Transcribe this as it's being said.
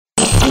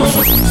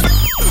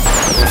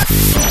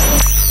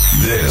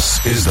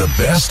This is the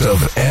best of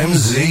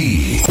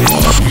MZ.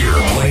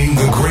 We're playing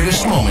the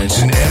greatest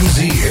moments in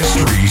MZ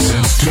history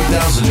since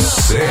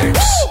 2006.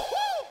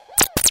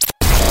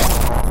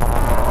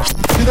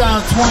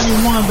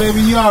 2021,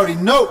 baby, you already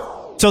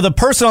know. So the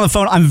person on the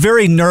phone, I'm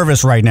very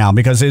nervous right now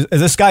because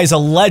this guy's a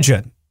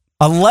legend.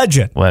 A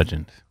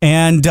legend.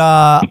 And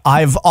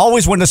I've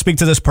always wanted to speak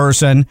to this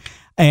person.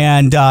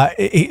 And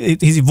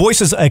he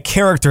voices a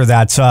character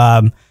that's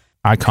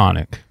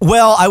iconic.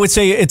 Well, I would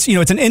say it's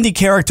an indie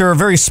character,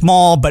 very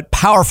small but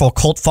powerful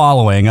cult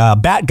following,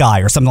 Bat Guy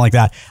or something like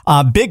that.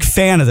 Big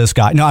fan of this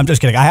guy. No, I'm just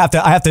kidding. I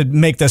have to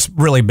make this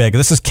really big.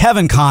 This is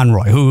Kevin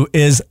Conroy, who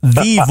is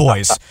the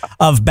voice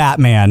of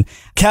Batman.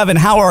 Kevin,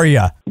 how are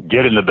you?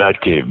 Get in the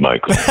Batcave,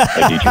 Michael.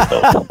 I need your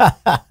help.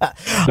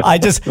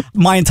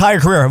 My entire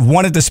career, I've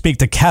wanted to speak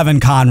to Kevin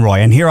Conroy,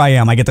 and here I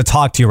am. I get to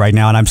talk to you right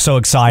now, and I'm so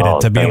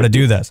excited to be able to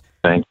do this.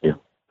 Thank you.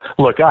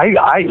 Look, I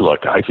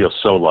feel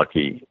so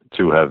lucky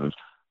to have,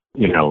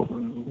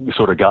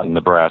 sort of gotten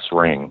the brass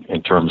ring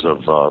in terms of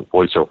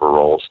voiceover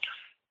roles.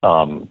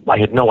 I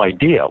had no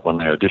idea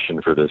when I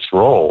auditioned for this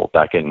role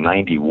back in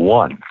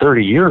 91,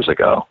 30 years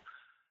ago,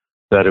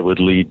 that it would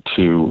lead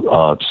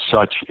to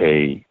such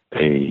a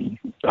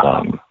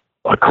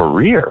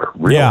career,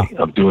 really,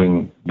 of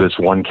doing this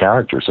one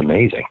character. It's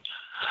amazing.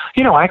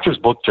 Actors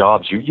book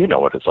jobs. You know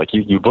what it's like.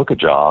 You book a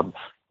job.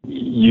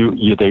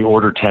 They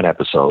order 10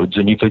 episodes,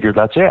 and you figure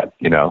that's it.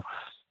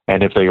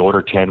 And if they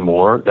order 10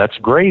 more, that's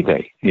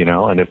gravy.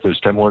 And if there's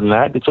 10 more than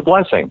that, it's a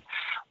blessing.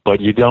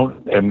 But you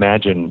don't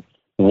imagine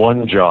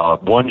one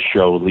job, one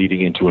show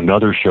leading into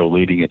another show,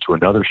 leading into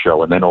another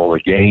show, and then all the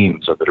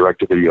games of the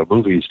direct-to-video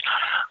movies.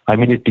 I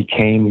mean, it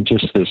became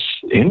just this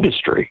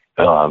industry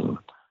to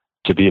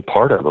be a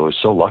part of. I was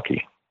so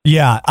lucky.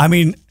 Yeah, I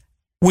mean,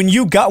 when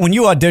you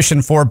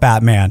auditioned for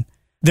Batman,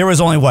 there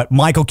was only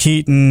Michael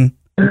Keaton,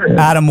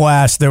 Adam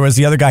West. There was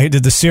the other guy who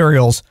did the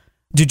serials.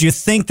 Did you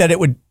think that it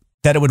would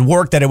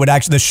work? That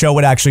the show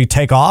would actually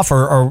take off,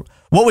 or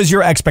what was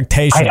your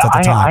expectations at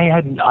the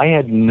time? I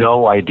had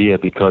no idea,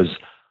 because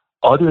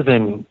other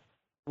than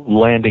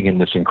landing in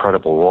this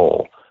incredible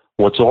role,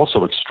 what's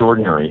also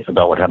extraordinary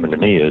about what happened to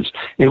me is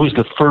it was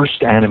the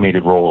first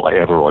animated role I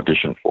ever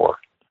auditioned for.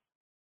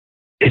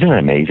 Isn't it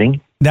amazing?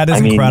 That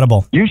is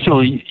incredible.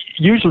 Usually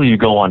you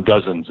go on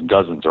dozens and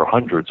dozens or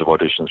hundreds of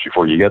auditions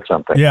before you get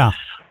something. Yeah.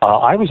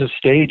 I was a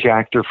stage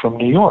actor from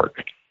New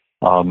York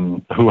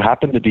who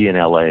happened to be in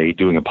L.A.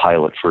 doing a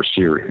pilot for a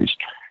series.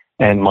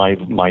 And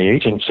my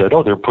agent said,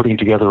 they're putting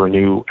together a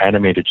new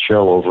animated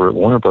show over at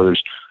Warner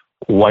Brothers.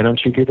 Why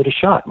don't you give it a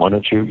shot? Why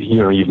don't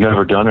you've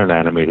never done an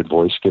animated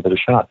voice, give it a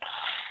shot.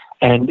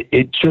 And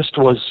it just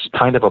was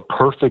kind of a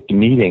perfect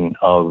meeting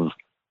of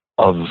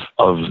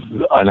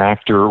an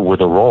actor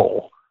with a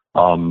role.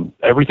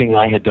 Everything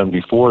I had done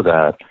before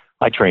that,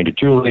 I trained at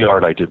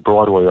Juilliard. I did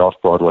Broadway,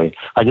 off-Broadway.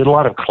 I did a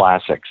lot of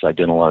classics. I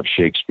did a lot of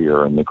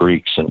Shakespeare and the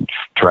Greeks and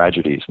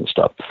tragedies and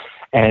stuff.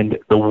 And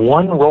the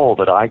one role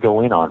that I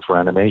go in on for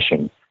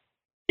animation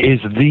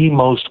is the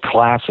most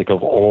classic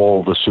of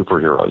all the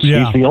superheroes.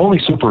 Yeah. He's the only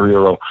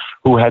superhero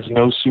who has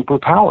no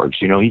superpowers.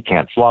 He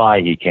can't fly.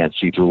 He can't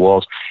see through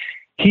walls.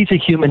 He's a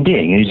human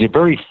being, and he's a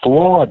very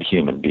flawed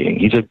human being.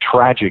 He's a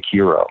tragic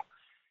hero.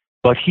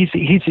 But he's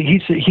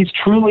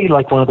truly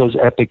like one of those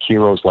epic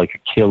heroes, like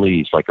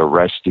Achilles, like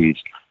Orestes.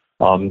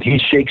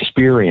 He's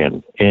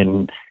Shakespearean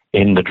in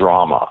the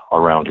drama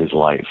around his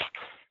life.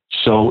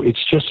 So it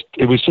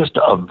was just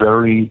a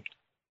very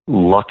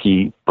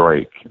lucky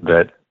break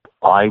that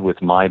I,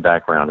 with my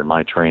background and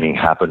my training,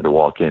 happened to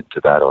walk into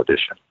that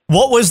audition.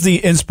 What was the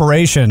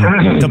inspiration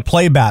to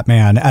play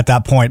Batman at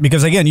that point?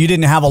 Because again, you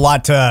didn't have a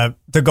lot to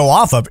go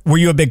off of. Were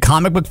you a big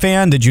comic book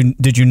fan? Did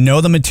you know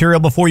the material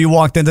before you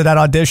walked into that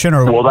audition?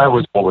 Or well, that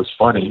was what was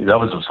funny. That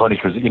was funny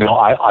because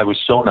I was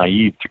so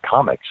naive to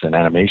comics and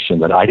animation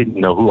that I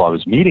didn't know who I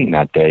was meeting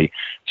that day.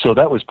 So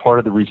that was part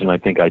of the reason I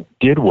think I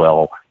did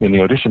well in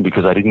the audition,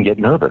 because I didn't get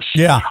nervous.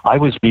 Yeah, I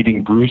was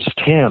meeting Bruce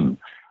Timm.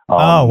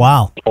 Oh,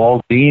 wow.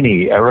 Paul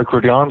Dini, Eric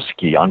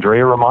Radomski,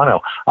 Andrea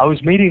Romano. I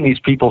was meeting these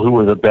people who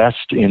were the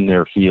best in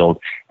their field,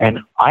 and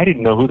I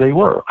didn't know who they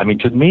were. I mean,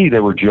 to me,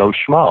 they were Joe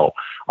Schmo.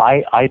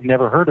 I'd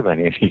never heard of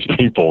any of these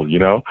people,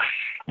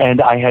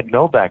 and I had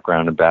no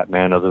background in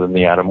Batman other than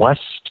the Adam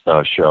West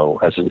show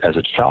as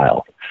a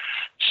child.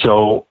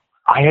 So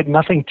I had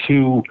nothing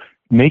to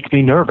make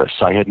me nervous.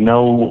 I had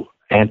no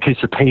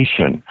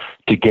anticipation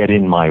to get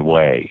in my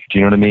way. Do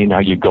you know what I mean? How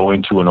you go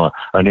into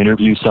an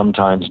interview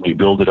sometimes and you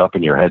build it up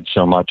in your head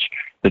so much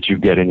that you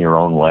get in your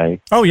own way.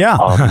 Oh yeah,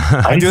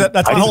 I do that.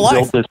 That's my whole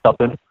life.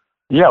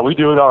 Yeah, we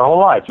do it our whole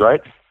lives,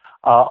 right?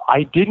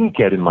 I didn't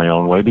get in my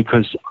own way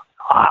because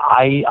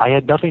I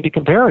had nothing to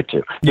compare it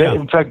to. Yeah.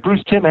 In fact,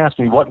 Bruce Timm asked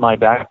me what my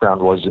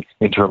background was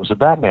in terms of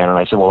Batman, and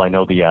I said, well, I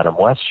know the Adam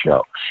West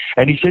show.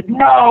 And he said,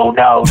 no,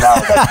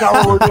 that's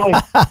not what we're doing.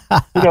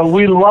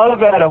 We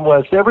love Adam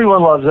West.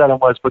 Everyone loves Adam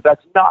West, but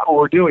that's not what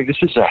we're doing.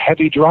 This is a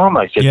heavy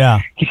drama. I said, yeah.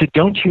 He said,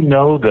 don't you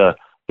know the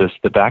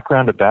the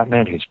background of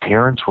Batman. His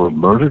parents were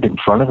murdered in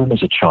front of him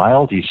as a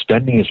child. He's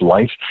spending his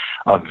life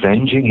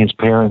avenging his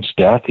parents'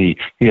 death. He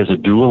has a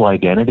dual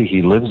identity.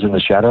 He lives in the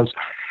shadows.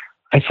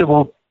 I said,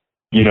 well,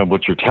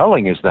 what you're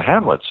telling is the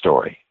Hamlet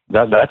story.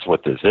 That's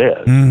what this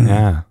is.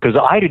 Yeah. Because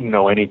I didn't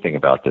know anything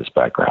about this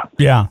background.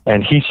 Yeah.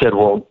 And he said,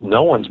 well,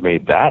 no one's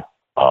made that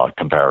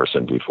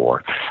comparison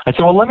before. I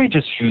said, well, let me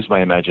just use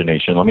my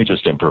imagination. Let me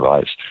just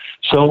improvise.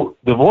 So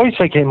the voice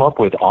I came up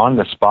with on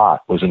the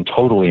spot was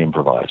totally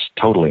improvised.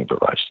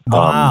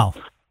 Wow.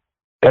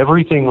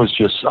 Everything was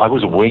just, I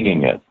was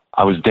winging it.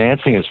 I was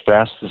dancing as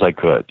fast as I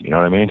could. You know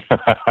what I mean?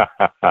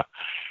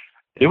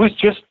 It was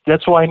just,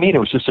 that's what I mean. It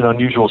was just an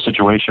unusual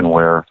situation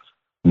where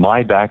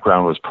my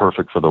background was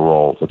perfect for the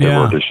role that they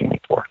were auditioning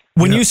for.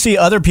 When you see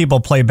other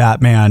people play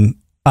Batman,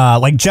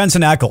 like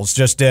Jensen Ackles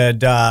just did,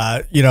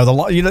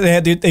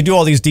 they do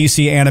all these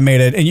DC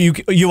animated, and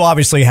you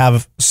obviously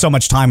have so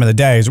much time in the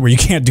days where you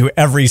can't do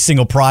every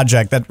single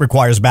project that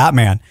requires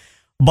Batman.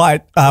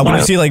 But when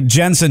you see like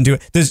Jensen do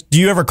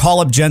you ever call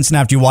up Jensen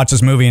after you watch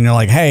this movie and you're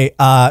like, hey,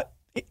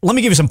 let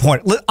me give you some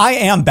pointers. I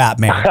am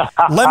Batman.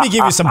 Let me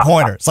give you some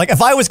pointers. Like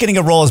if I was getting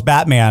a role as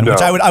Batman,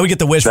 which I would get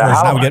the wish version,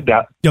 I would get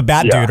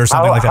Bat Dude or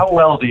something like that. How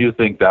well do you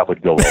think that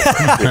would go over if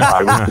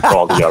I was to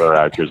call the other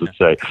actors and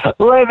say,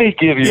 let me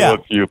give you a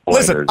few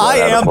pointers? Listen, I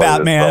am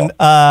Batman.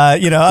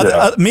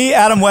 Me,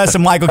 Adam West,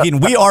 and Michael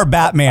Keaton, we are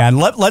Batman.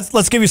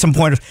 Let's give you some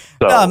pointers.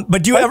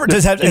 But do you ever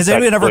has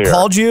anyone ever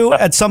called you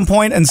at some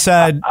point and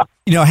said,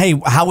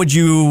 hey, how would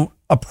you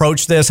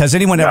approach this? Has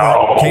anyone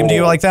ever came to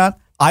you like that?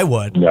 I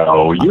would.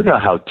 No, you know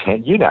how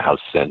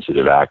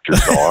sensitive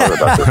actors are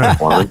about their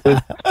performances.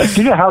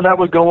 Do you know how that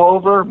would go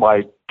over?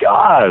 My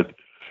God.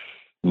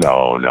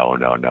 No.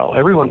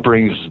 Everyone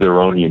brings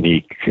their own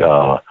unique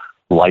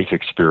life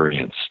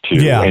experience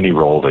to any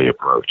role they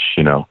approach,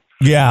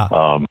 Yeah.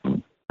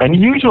 And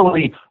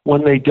usually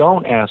when they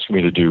don't ask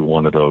me to do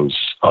one of those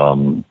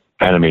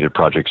animated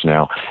projects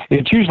now,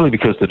 it's usually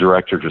because the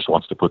director just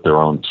wants to put their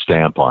own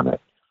stamp on it.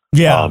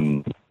 Yeah.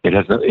 It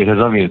has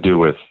nothing to do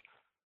with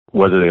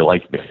whether they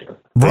like me.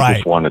 They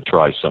just want to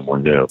try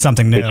something new. It's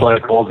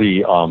like all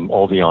the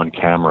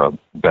on-camera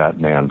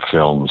Batman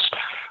films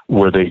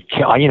where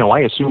I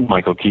assumed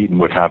Michael Keaton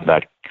would have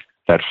that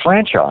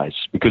franchise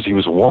because he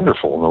was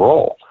wonderful in the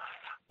role.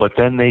 But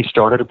then they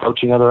started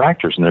approaching other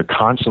actors, and they're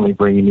constantly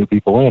bringing new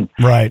people in.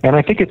 Right. And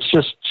I think it's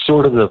just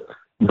sort of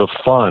the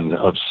fun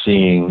of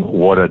seeing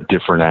what a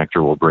different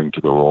actor will bring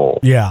to the role.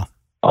 Yeah.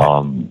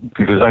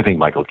 Because I think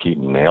Michael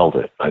Keaton nailed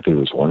it. I think it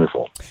was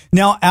wonderful.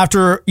 Now,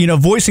 after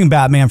voicing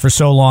Batman for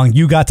so long,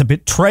 you got to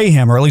betray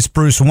him, or at least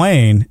Bruce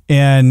Wayne,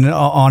 on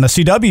a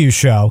CW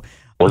show.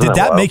 Did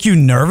that make you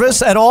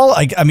nervous at all?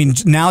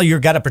 Now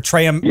you've got to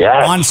portray him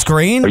on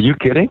screen. Are you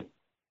kidding?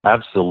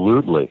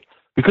 Absolutely,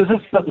 because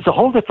it's a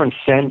whole different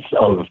sense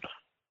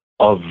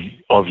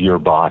of your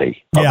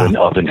body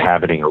of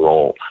inhabiting a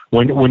role.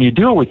 When you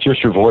do it with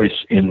just your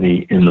voice in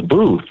the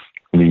booth,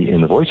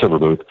 in the voiceover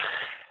booth.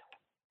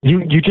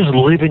 You just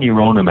live in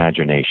your own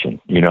imagination.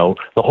 The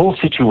whole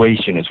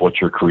situation is what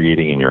you're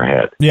creating in your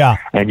head. Yeah.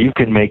 And you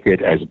can make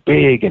it as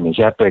big and as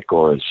epic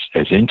or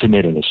as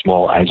intimate and as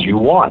small as you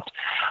want.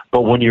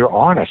 But when you're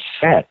on a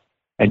set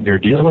and you're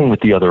dealing with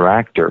the other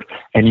actor,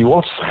 and you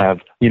also have,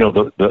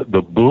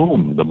 the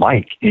boom, the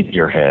mic in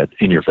your head,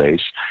 in your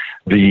face,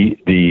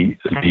 the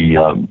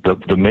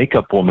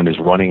makeup woman is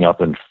running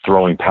up and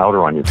throwing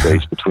powder on your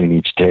face between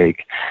each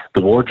take. The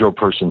wardrobe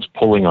person's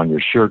pulling on your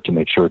shirt to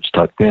make sure it's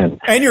tucked in.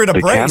 And you're in a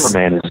brace. The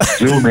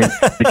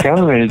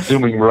cameraman is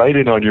zooming right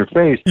in on your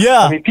face.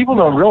 Yeah. People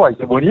don't realize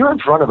that when you're in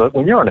front of it,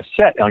 when you're on a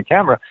set on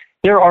camera,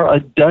 there are a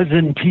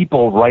dozen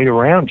people right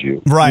around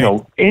you. Right.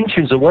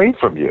 Inches away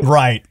from you.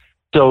 Right.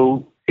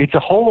 So it's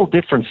a whole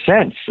different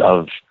sense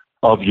of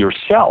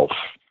yourself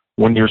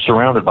when you're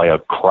surrounded by a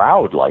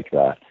crowd like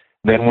that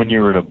than when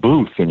you're in a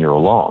booth and you're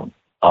alone,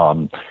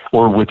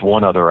 or with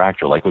one other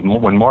actor. Like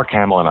when Mark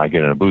Hamill and I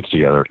get in a booth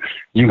together,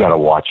 you got to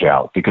watch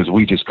out because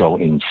we just go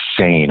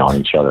insane on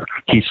each other.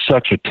 He's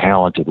such a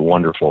talented,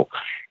 wonderful,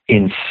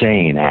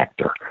 insane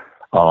actor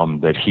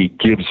that he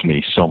gives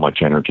me so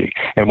much energy.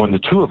 And when the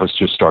two of us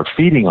just start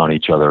feeding on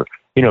each other,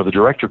 the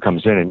director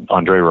comes in, and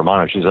Andre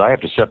Romano, she says, I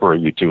have to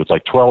separate you two. It's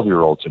like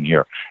 12-year-olds in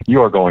here.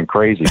 You are going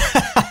crazy.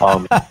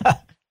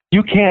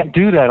 You can't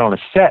do that on a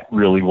set,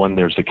 really, when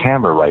there's a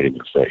camera right in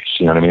your face.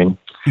 You know what I mean?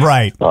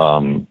 Right.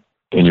 And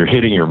you're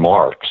hitting your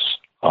marks.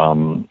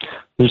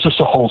 There's just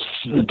a whole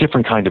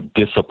different kind of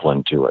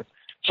discipline to it.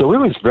 So it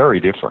was very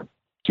different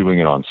doing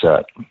it on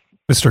set.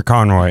 Mr.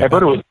 Conroy.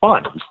 But it was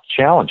fun. It was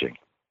challenging.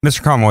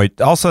 Mr. Conroy,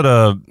 also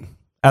to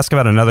ask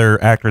about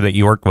another actor that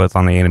you worked with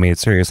on the animated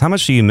series, how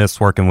much do you miss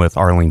working with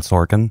Arlene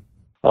Sorkin?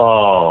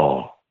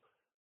 Oh,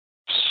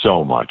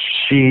 so much.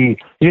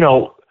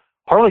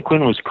 Harley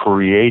Quinn was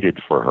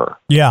created for her.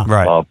 Yeah,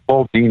 right.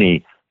 Paul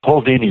Dini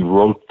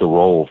wrote the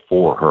role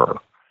for her,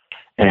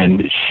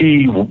 and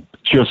she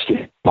just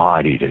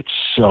embodied it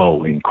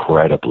so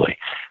incredibly.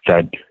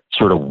 That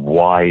sort of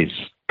wise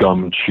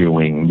gum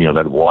chewing,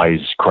 that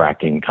wise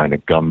cracking kind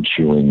of gum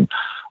chewing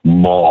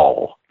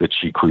maul that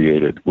she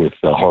created with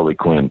Harley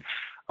Quinn.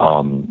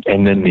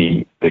 and then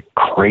the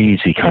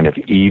crazy kind of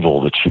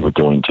evil that she would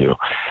go into.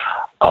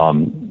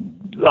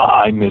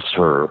 I miss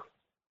her.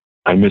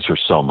 I miss her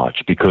so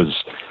much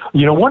because,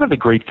 one of the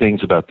great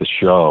things about the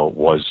show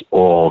was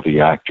all the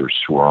actors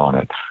who were on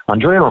it.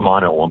 Andrea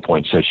Romano at one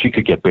point said she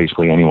could get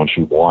basically anyone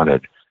she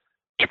wanted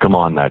to come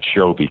on that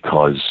show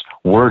because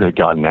word had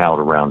gotten out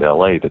around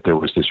LA that there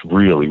was this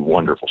really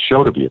wonderful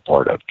show to be a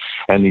part of.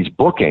 And these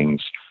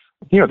bookings,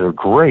 there are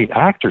great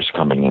actors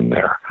coming in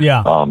there.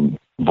 Yeah.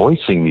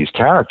 Voicing these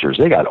characters.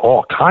 They got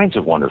all kinds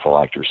of wonderful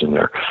actors in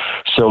there.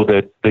 So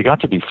that they got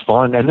to be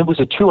fun. And it was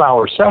a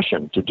 2-hour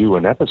session to do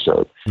an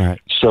episode.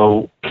 Right.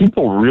 So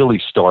people really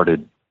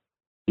started,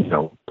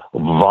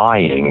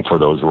 vying for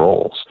those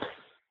roles.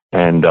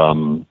 And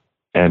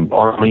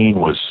Arlene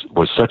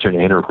was such an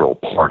integral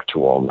part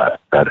to all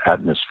that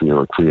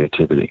atmosphere of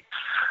creativity.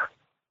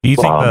 Do you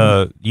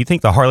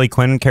think the Harley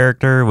Quinn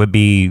character would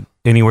be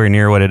anywhere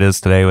near what it is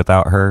today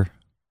without her?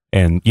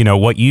 And,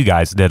 what you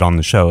guys did on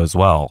the show as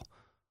well.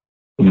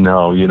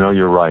 No,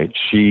 you're right.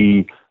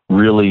 She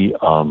really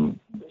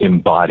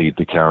embodied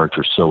the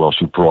character so well.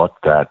 She brought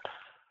that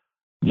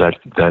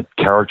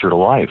character to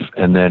life.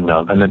 And then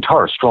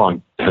Tara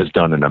Strong has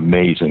done an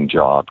amazing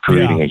job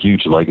creating a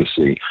huge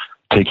legacy,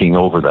 taking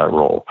over that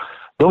role.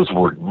 Those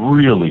were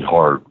really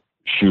hard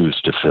shoes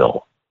to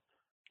fill.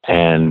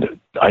 And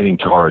I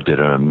think Tara did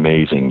an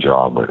amazing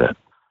job with it.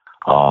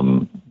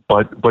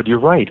 But you're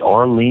right.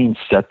 Arlene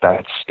set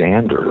that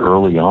standard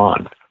early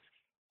on.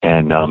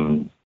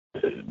 And,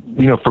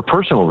 for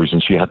personal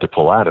reasons, she had to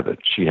pull out of it.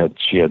 She had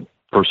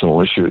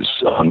personal issues.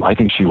 I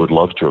think she would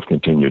love to have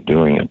continued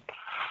doing it.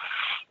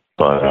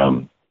 But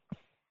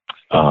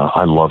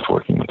I loved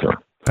working with her.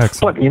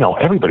 Excellent.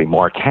 But, everybody,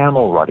 Mark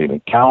Hamill, Roddy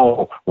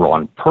McDowell,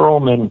 Ron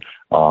Perlman,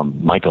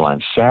 Michael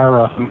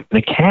Ansara,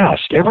 the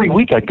cast. Every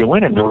week I'd go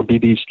in and there would be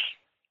these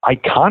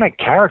iconic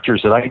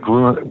characters that I had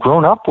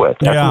grown up with.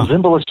 Yeah. Efrem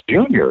Zimbalist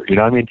Jr.,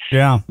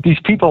 these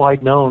people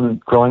I'd known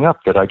growing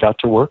up that I got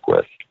to work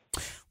with.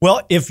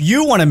 Well, if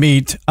you want to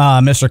meet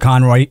Mr.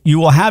 Conroy, you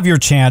will have your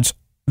chance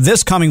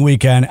this coming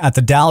weekend at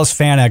the Dallas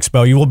Fan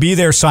Expo. You will be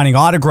there signing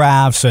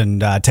autographs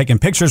and taking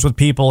pictures with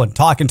people and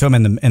talking to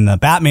them in the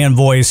Batman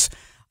voice.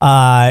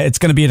 It's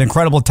going to be an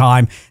incredible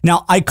time.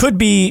 Now, I could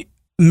be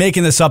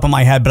making this up in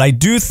my head, but I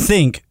do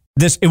think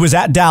it was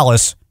at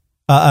Dallas,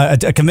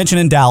 a convention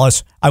in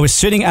Dallas. I was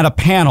sitting at a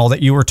panel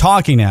that you were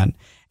talking in,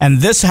 and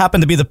this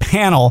happened to be the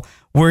panel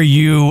where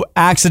you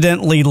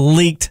accidentally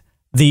leaked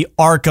the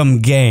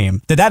Arkham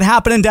game. Did that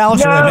happen in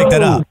Dallas, or did I make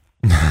that up?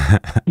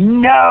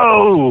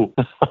 No.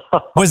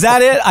 Was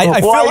that it?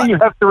 Why do you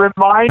have to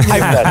remind me of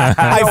that?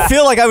 I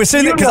feel like I was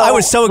sitting there because I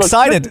was so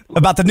excited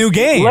about the new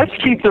game. Let's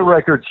keep the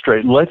record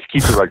straight.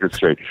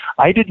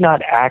 I did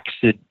not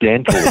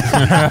accidentally.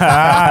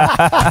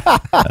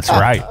 That's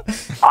right.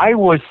 I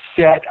was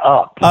set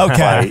up.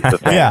 Okay. By the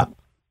fans. Yeah.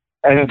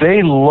 And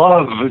they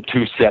love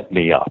to set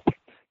me up.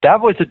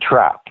 That was a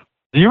trap.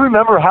 Do you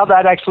remember how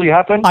that actually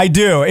happened? I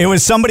do. It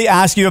was somebody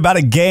asked you about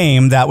a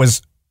game that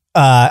was,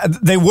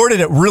 they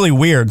worded it really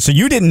weird. So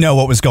you didn't know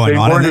what was going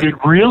on. They worded it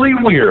really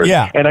weird.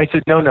 Yeah. And I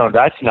said, no,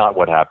 that's not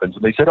what happens.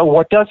 And they said,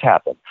 what does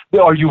happen?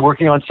 Are you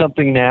working on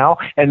something now?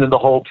 And then the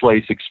whole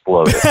place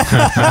exploded.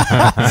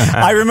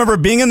 I remember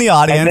being in the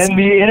audience. And then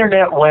the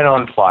internet went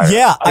on fire.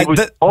 Yeah. It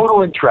was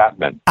total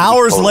entrapment.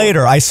 Hours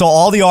later, I saw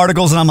all the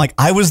articles and I'm like,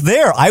 I was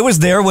there. I was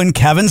there when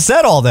Kevin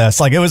said all this.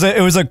 Like it was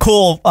a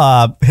cool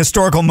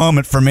historical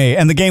moment for me.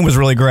 And the game was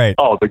really great.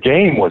 Oh, the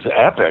game was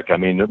epic. I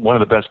mean, one of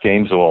the best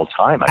games of all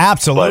time.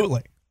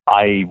 Absolutely.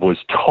 I was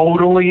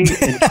totally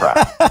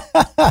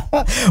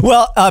entrapped.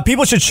 Well,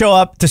 people should show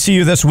up to see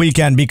you this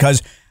weekend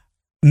because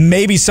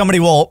maybe somebody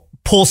will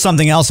pull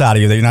something else out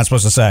of you that you're not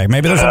supposed to say.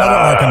 Maybe there's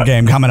another Arkham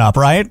game coming up,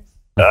 right?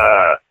 They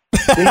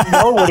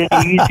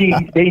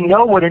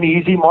know what an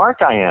easy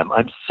mark I am.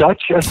 I'm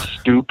such a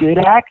stupid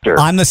actor.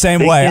 I'm the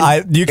same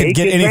way. You can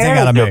get anything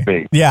out of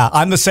me. Yeah,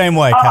 I'm the same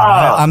way, Kevin.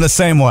 I'm the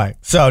same way.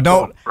 So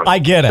I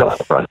get it.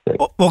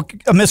 Well,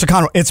 Mr.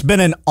 Conroy, it's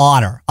been an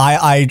honor.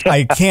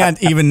 I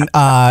can't even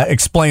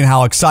explain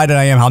how excited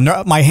I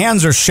am. My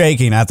hands are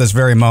shaking at this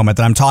very moment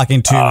that I'm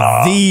talking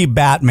to the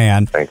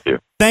Batman. Thank you.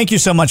 Thank you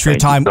so much for your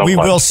time. We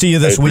will see you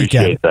this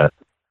weekend. That.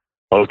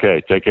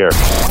 Okay, take care.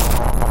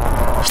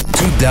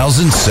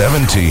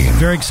 2017.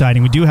 Very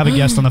exciting. We do have a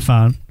guest on the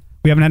phone.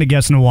 We haven't had a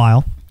guest in a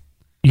while.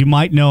 You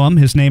might know him.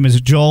 His name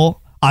is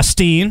Joel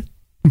Osteen.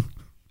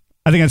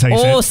 I think that's how you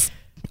say it.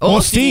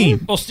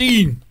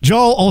 Osteen.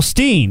 Joel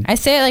Osteen. I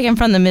say it like I'm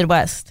from the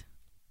Midwest.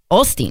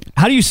 Osteen.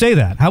 How do you say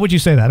that? How would you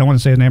say that? I don't want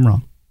to say his name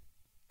wrong.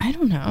 I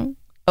don't know.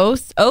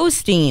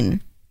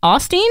 Osteen.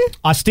 Austin?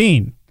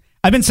 Osteen.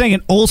 I've been saying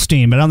it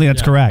Olstein, but I don't think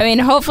that's correct. I mean,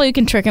 hopefully you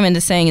can trick him into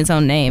saying his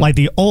own name. Like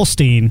the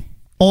Olsen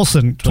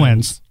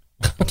twins.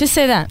 Just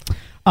say that.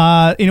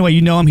 Anyway,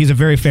 you know him. He's a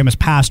very famous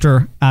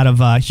pastor out of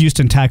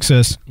Houston,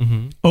 Texas.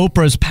 Mm-hmm.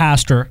 Oprah's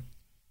pastor.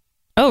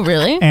 Oh,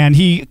 really? And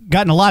he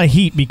got in a lot of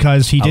heat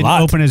because he didn't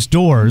open his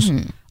doors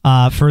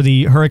for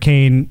the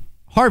Hurricane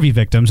Harvey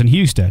victims in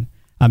Houston.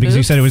 Because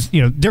he said it was,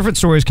 different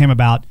stories came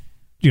about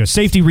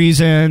safety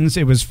reasons.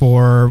 It was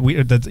for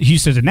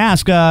Houston didn't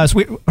ask us.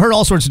 We heard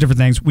all sorts of different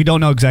things. We don't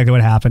know exactly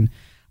what happened.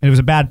 And it was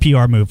a bad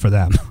PR move for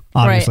them,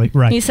 obviously.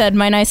 Right. He said,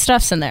 "My nice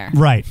stuff's in there."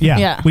 Right. Yeah.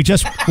 Yeah. We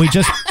just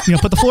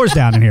put the floors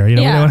down in here. We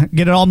don't want to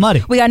get it all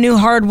muddy. We got new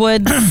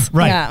hardwoods.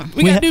 Right. Yeah.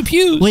 We got new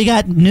pews. We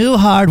got new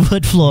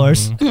hardwood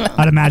floors.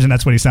 I'd imagine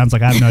that's what he sounds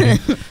like. I have no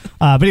idea.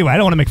 But anyway, I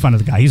don't want to make fun of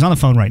the guy. He's on the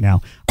phone right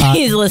now.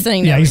 He's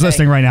listening. Yeah, he's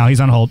listening right now.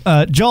 He's on hold.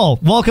 Joel,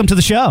 welcome to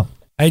the show.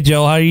 Hey,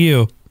 Joel, how are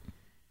you?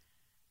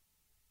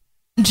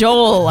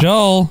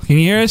 Joel, can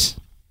you hear us?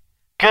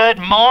 Good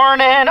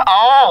morning.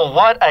 Oh,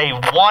 what a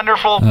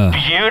wonderful,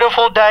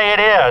 beautiful day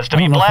it is to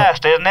be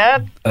blessed, isn't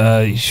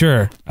it?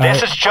 Sure.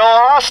 This is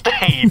Joel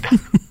Osteen.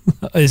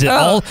 Is it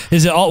all?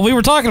 Is it all? We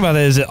were talking about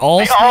that. Is it all?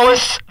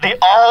 The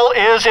all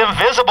is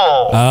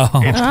invisible. Oh.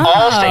 It's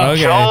Allsteen.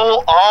 Okay.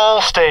 Joel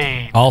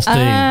Allsteen. Allsteen.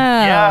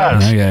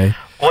 Yes. Okay.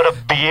 What a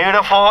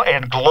beautiful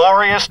and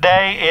glorious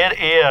day it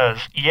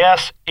is.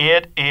 Yes,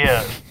 it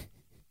is.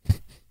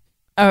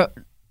 Oh.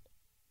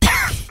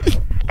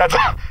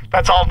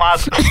 That's all my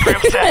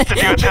script says to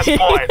do at this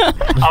point.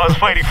 I was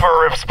waiting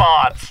for a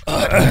response.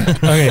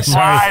 Okay,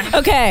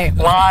 sorry.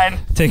 Line.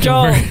 Take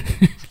Joel. over.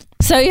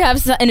 So you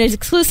have an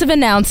exclusive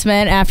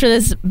announcement after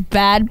this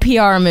bad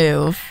PR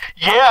move.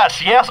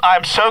 Yes.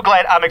 I'm so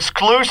glad. I'm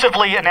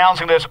exclusively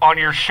announcing this on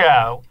your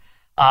show,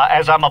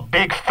 as I'm a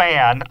big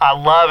fan. I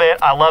love it.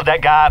 I love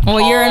that guy. Well,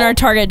 Paul. you're in our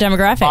target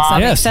demographic, so that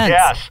makes sense.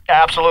 Yes,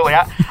 absolutely.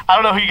 I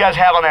don't know who you guys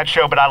have on that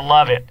show, but I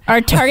love it.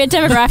 Our target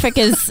demographic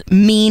is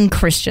mean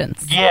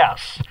Christians.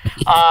 Yes.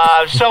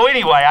 So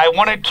anyway, I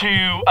wanted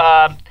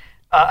to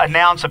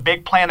announce a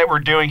big plan that we're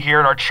doing here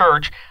at our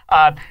church.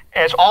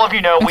 As all of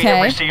you know, we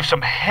have received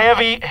some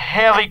heavy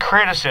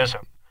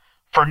criticism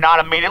for not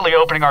immediately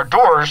opening our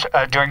doors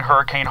during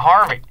Hurricane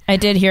Harvey. I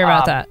did hear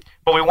about that.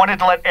 But we wanted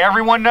to let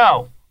everyone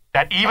know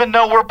that even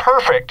though we're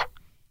perfect,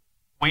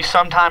 we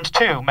sometimes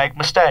too make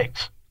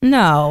mistakes.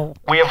 No.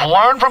 We have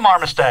learned from our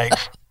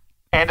mistakes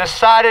and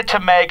decided to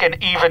make an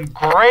even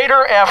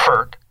greater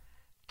effort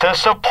to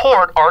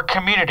support our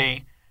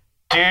community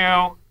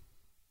due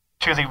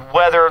to the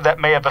weather that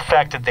may have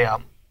affected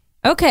them.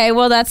 Okay,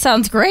 well, that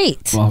sounds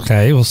great.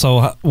 Okay, well,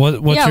 so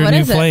what's your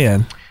new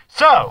plan?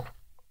 So,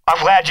 I'm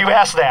glad you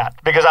asked that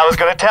because I was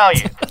going to tell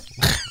you.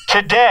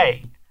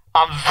 Today,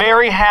 I'm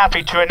very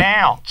happy to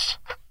announce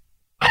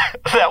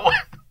that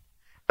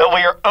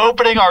we are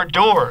opening our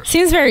doors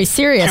Seems very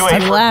serious. to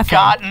I'm a laughing.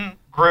 forgotten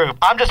group.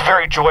 I'm just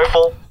very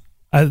joyful.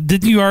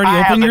 Didn't you already I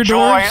open have your the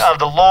joy doors? of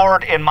the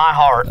Lord in my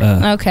heart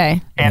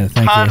Okay. and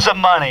thank tons you. of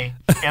money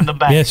in the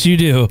bank. Yes, you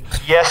do.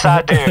 Yes,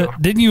 I do.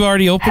 Didn't you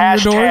already open your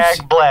doors?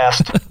 Hashtag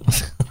blessed.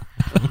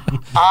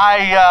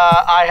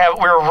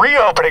 We're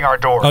reopening our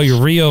doors. Oh,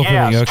 you're reopening.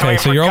 Yes, to Okay, a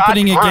so you're forgotten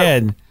opening group.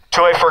 again.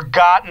 To a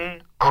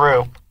forgotten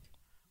group.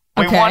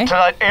 We Okay. want to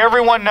let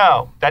everyone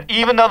know that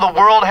even though the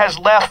world has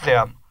left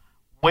them,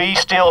 we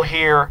still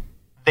hear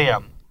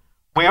them.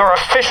 We are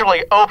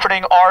officially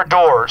opening our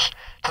doors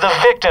to the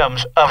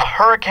victims of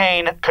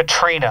Hurricane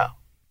Katrina.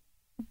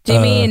 Do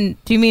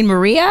you mean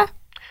Maria?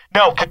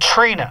 No,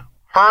 Katrina.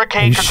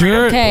 Hurricane Are you Katrina.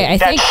 sure? Okay, I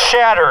that think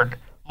shattered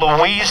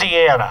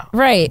Louisiana.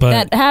 right. But-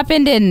 That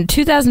happened in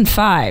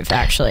 2005,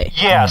 actually.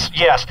 Yes.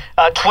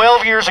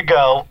 12 years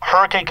ago,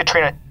 Hurricane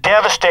Katrina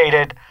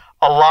devastated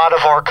a lot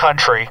of our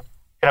country,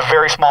 in a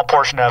very small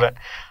portion of it.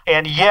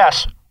 And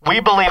yes, we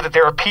believe that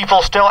there are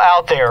people still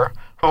out there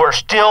who are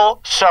still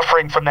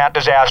suffering from that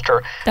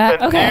disaster. The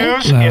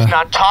news is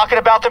not talking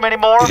about them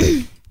anymore,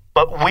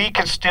 but we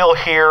can still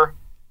hear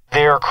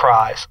their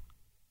cries.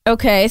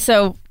 Okay,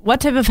 so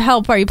what type of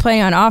help are you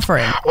planning on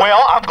offering?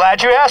 Well, I'm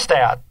glad you asked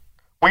that.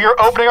 We are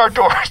opening our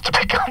doors to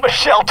become a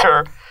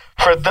shelter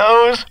for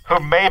those who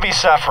may be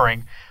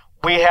suffering.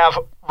 We have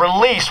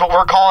released what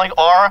we're calling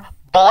our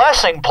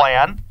blessing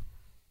plan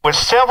with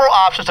several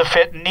options to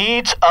fit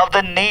needs of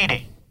the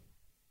needy.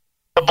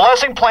 The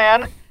blessing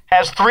plan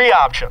has 3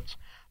 options.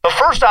 The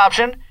first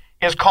option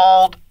is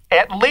called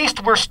At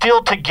Least We're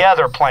Still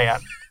Together plan.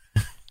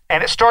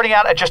 And it's starting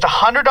out at just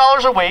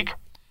 $100 a week.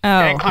 Oh.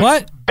 It includes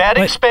What?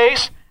 bedding What?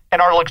 space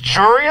and our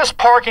luxurious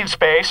parking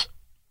space,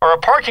 or a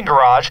parking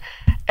garage,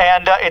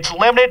 and it's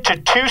limited to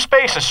 2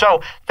 spaces.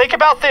 So think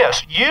about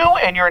this. You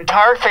and your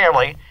entire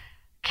family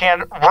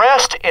can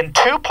rest in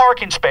 2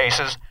 parking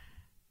spaces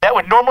that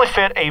would normally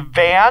fit a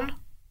van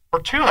or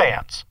 2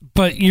 vans.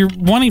 But you're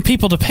wanting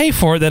people to pay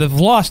for it that have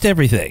lost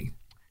everything.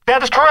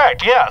 That is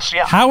correct, yes.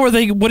 Yeah. How are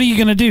they? What are you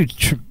going to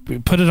do?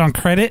 Put it on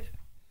credit?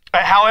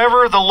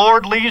 However the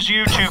Lord leads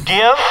you to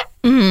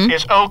give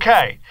is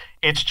okay.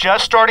 It's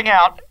just starting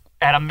out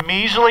at a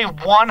measly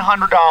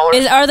 $100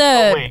 Are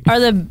a week.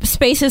 the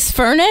spaces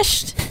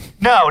furnished?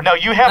 No,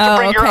 you have to Oh,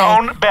 bring your okay.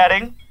 own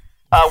bedding.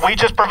 We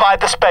just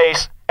provide the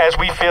space as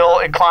we feel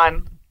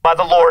inclined by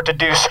the Lord to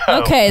do so.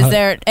 Okay, is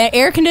there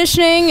air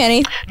conditioning?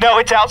 Any? No,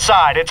 it's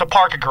outside. It's a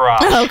parking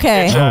garage.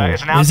 Okay. It's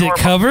an outdoor. Is it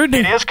covered?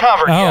 It is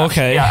covered, Oh, yes.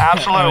 okay. Yeah,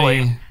 absolutely.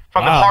 I mean,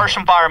 From the wow. harsh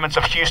environments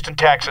of Houston,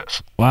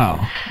 Texas.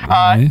 Wow.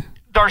 Okay.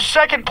 Our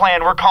second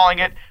plan, we're calling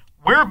it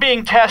We're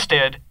Being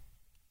Tested,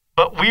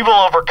 but We Will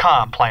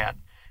Overcome plan.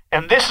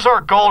 And this is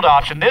our gold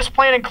option. This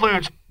plan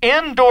includes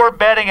indoor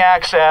bedding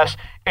access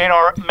in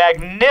our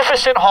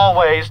magnificent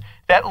hallways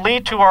that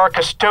lead to our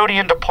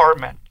custodian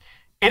department.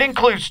 It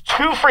includes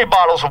 2 free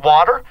bottles of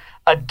water,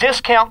 a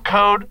discount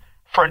code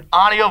for an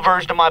audio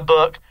version of my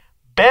book,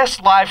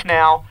 Best Life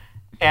Now,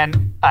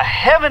 and a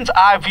heaven's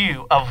eye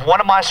view of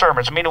one of my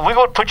sermons. Meaning we're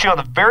going to put you on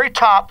the very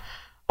top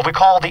of what we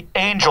call the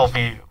angel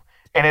view.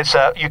 And it's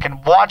you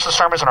can watch the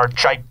sermons on our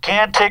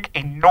gigantic,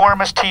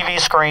 enormous TV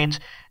screens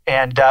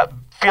and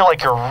feel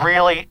like you're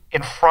really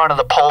in front of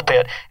the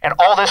pulpit. And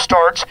all this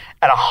starts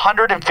at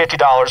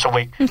 $150 a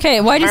week. Okay,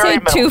 why do you say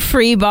 2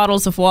 free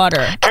bottles of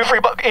water? 2 free,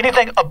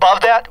 anything above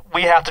that,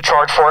 we have to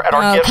charge for at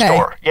our gift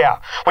store. Yeah,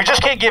 we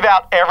just can't give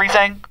out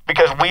everything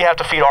because we have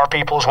to feed our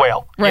people as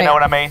well. Right. You know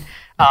what I mean?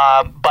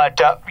 But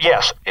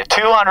yes,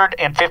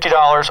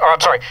 $250. Or I'm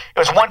sorry, it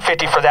was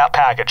 $150 for that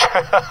package.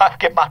 I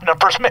get my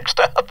numbers mixed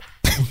up.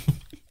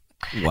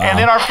 Wow. And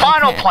then our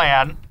final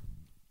plan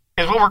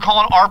is what we're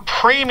calling our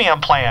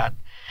premium plan.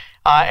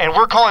 And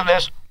we're calling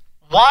this,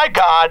 Why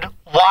God,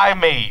 Why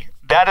Me?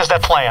 That is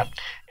that plan.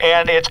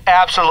 And it's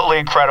absolutely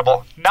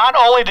incredible. Not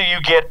only do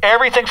you get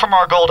everything from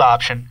our gold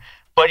option,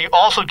 but you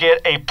also get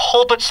a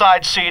pulpit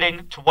side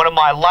seating to one of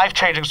my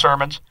life-changing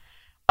sermons,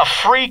 a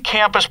free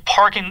campus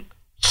parking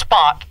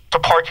spot to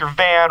park your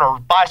van or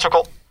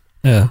bicycle,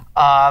 Yeah.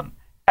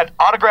 an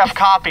autographed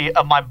copy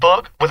of my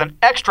book with an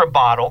extra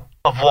bottle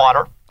of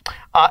water.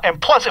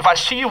 And plus, if I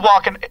see you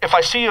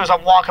as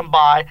I'm walking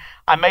by,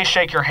 I may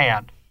shake your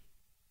hand.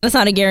 That's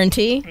not a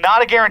guarantee.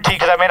 Not a guarantee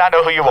because I may not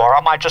know who you are.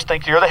 I might just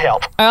think you're the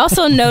help. I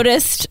also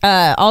noticed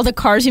all the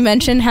cars you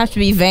mentioned have to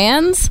be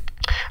vans.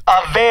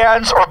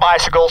 Vans or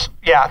bicycles,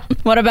 yeah.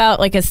 What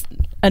about like a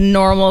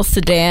normal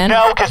sedan?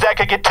 No, because that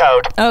could get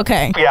towed.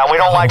 Okay. Yeah, we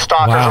don't like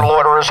stalkers wow. or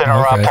loiterers in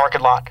our Okay.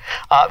 parking lot.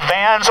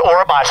 Vans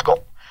or a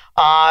bicycle.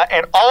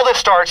 And all this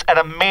starts at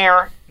a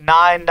mere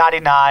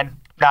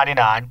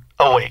 $9.99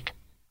 a week.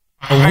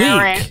 A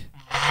week?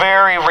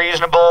 Very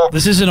reasonable.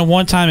 This isn't a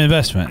one-time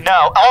investment.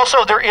 No.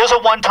 Also, there is a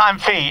one-time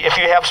fee if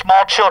you have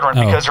small children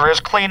Oh. because there is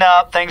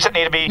cleanup, things that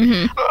need to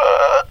be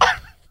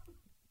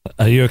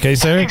Are you okay,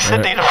 sir? things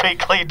that need to be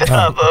cleaned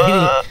up.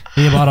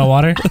 Need a bottle of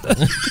water?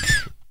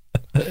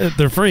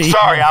 They're free.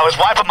 Sorry, I was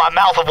wiping my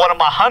mouth with one of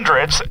my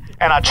hundreds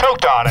and I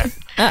choked on it.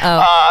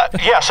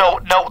 Yeah, so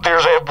no,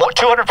 there's a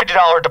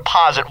 $250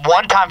 deposit,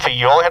 one-time fee.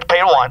 You only have to pay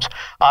it once.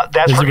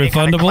 That's Is for it any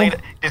kind of refundable?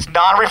 It's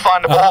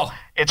non-refundable. Oh.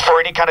 It's for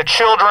any kind of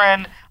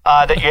children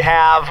that you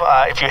have.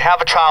 If you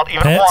have a child,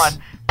 even Pets? one,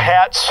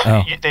 pets,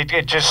 Oh.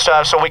 it just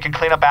so we can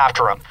clean up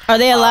after them. Are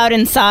they allowed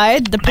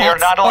inside? The pets? They are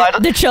not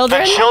allowed. The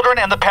children? The children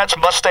and the pets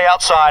must stay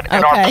outside.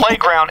 In our Okay.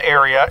 playground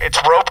area, it's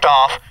roped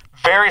off,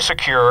 very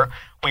secure.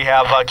 We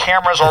have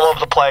cameras all over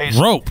the place.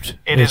 Roped.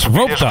 It's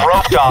roped it is off.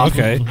 roped off.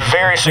 Okay.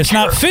 Very secure. It's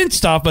not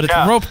fenced off, but it's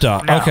No. roped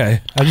off. No.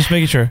 Okay. I'm just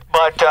making sure.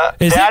 But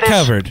Is that it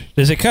covered?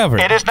 Is it covered?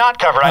 It is not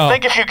covered. Oh. I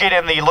think if you get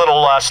in the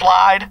little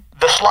slide,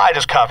 the slide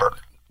is covered.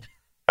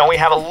 And we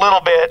have a little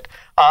bit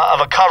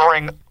of a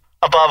covering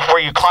above where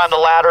you climb the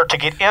ladder to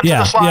get into Yeah,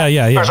 the slide.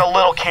 yeah. There's a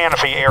little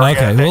canopy area.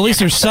 Okay, well, that at least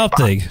you there's can stay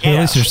something. behind. At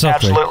least there's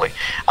something. Absolutely.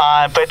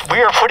 But we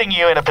are putting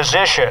you in a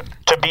position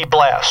to be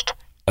blessed.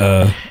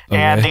 Okay.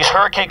 And these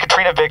Hurricane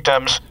Katrina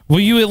victims, Will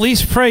you at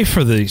least pray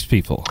for these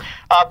people?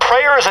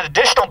 prayer is an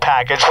additional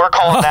package. We're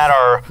calling that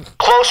our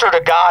Closer to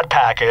God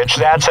package.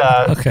 That's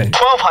Okay.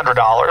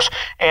 $1,200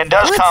 and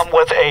does come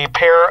with a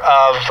pair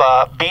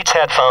of Beats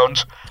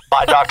headphones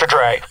by Dr.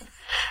 Dre.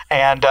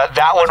 And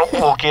that one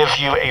will give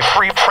you a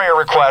free prayer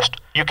request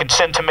you can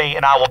send to me,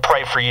 and I will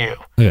pray for you.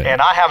 Yeah.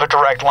 And I have a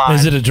direct line.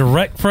 Is it a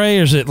direct pray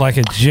or is it like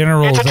a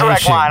generalization? It's a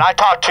direct line. I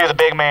talk to the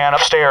big man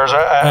upstairs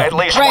at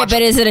least Right, once.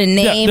 but is it a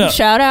name no.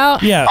 shout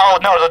out? Yeah. Oh,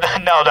 no.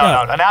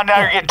 Now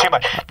you're getting too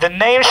much. The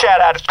name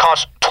shout out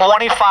costs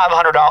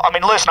 $2,500. I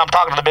mean, listen, I'm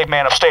talking to the big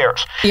man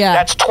upstairs. Yeah.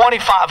 That's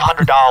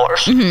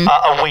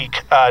 $2,500 a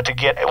week to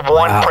get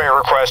one prayer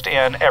request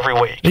in every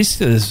week. This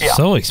is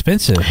so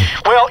expensive.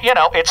 Well,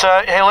 it's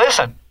hey,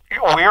 listen,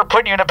 we're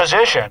putting you in a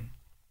position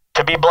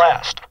to be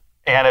blessed.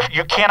 And if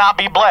you cannot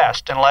be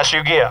blessed unless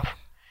you give.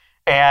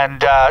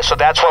 And so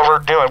that's what we're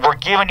doing. We're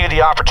giving you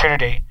the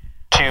opportunity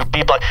to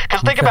be blessed.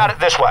 Because think about it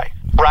this way,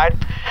 right?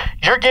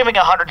 You're giving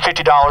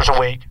 $150 a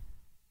week.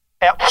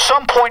 At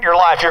some point in your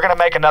life, you're going to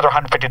make another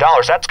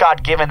 $150. That's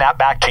God giving that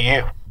back to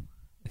you.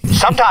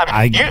 Sometimes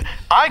I guarantee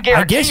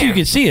I guess you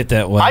could see it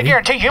that way. I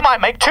guarantee you might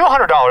make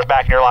 $200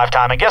 back in your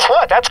lifetime. And guess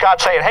what? That's God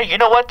saying, hey, you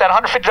know what? That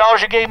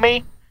 $150 you gave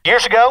me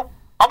years ago,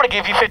 I'm going to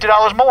give you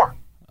 $50 more.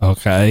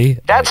 Okay.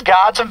 That's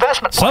God's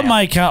investment plan. Some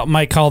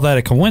might call that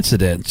a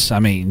coincidence. I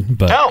mean,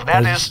 but no,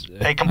 that is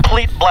a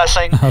complete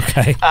blessing.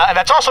 Okay. And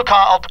that's also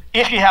called,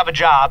 if you have a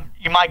job,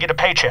 you might get a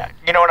paycheck.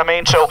 You know what I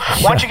mean? So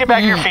once you get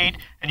back on your feet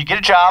and you get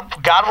a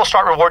job, God will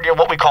start rewarding you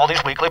what we call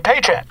these weekly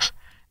paychecks.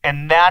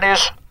 And that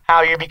is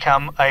how you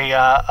become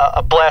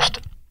a blessed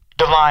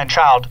divine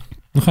child.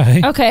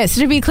 Okay. Okay,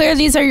 so to be clear,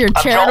 these are your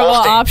charitable Joel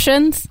Osteen.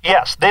 options?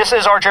 Yes, this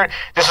is our charity.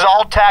 This is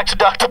all tax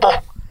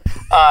deductible.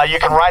 You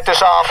can write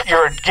this off.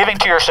 You're giving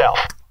to yourself,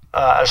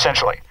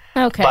 essentially.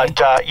 Okay. But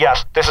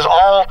yes, this is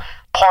all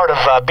part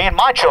of being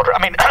my children.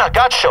 I mean,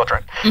 God's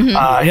children.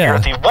 Here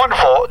at the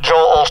wonderful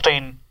Joel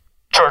Osteen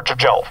Church of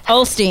Joel.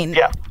 Osteen.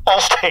 Yeah,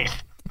 Osteen.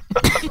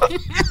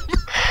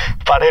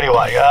 But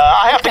anyway,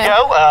 I have to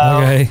go.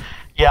 Okay.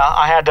 Yeah,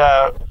 I had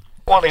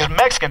one of these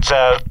Mexicans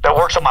that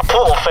works on my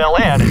pool fell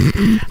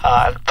in.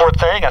 Poor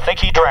thing, I think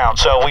he drowned,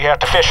 so we have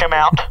to fish him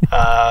out.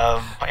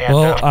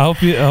 Well, I hope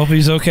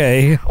he's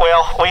okay.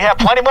 Well, we have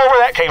plenty more where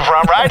that came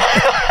from, right?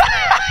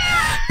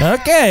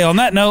 Okay, on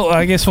that note,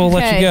 I guess we'll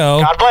let you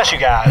go. God bless you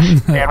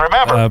guys. And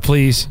remember,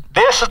 please.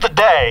 this is the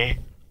day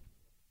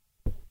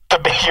to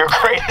be your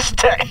greatest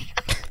day.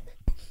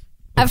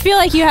 I feel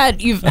like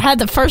you've had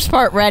the first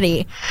part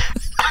ready,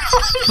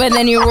 but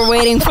then you were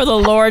waiting for the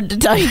Lord to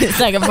tell you the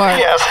second part.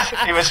 Yes,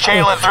 he was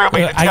channeling through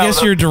me. I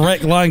guess your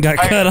direct line got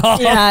cut off.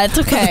 Yeah, it's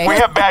okay. We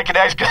have bad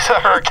connections because of a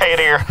hurricane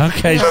here.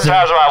 Okay,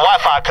 Sometimes my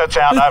Wi-Fi cuts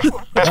out. I've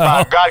missed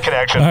my God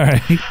connection. All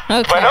right. Okay.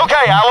 But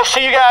okay, I will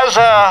see you guys.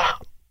 I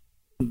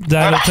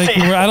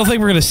don't think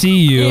we're gonna see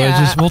you. Yeah. It's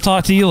just we'll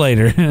talk to you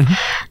later.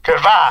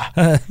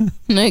 Goodbye.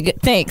 No,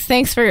 thanks.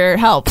 Thanks for your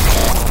help.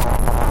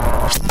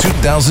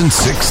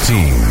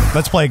 2016.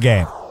 Let's play a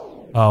game.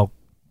 Oh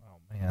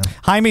man.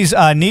 Jaime's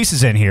niece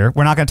is in here.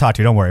 We're not going to talk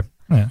to you. Don't worry.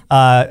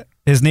 Yeah.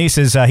 His niece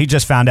is, he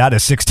just found out,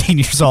 is 16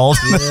 years old.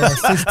 Yeah,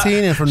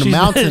 16 and from the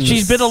mountains.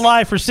 She's been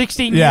alive for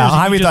 16 years. Yeah, and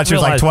Jaime you thought just she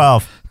was like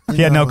realized 12.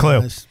 He had no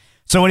clue. gosh.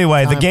 So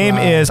anyway, the Time game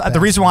flies is, the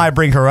reason why I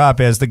bring her up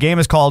is the game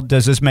is called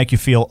Does This Make You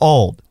Feel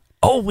Old?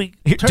 Oh, we.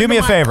 Here, do me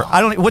a favor.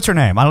 What's her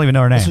name? I don't even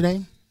know her name. What's your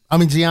name? I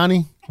mean,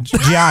 Gianni.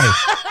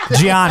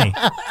 Gianni.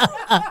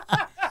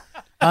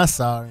 I'm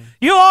sorry.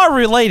 You are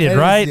related,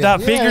 right? Yeah, Not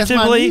that's my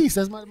figuratively. niece.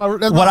 That's my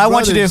What I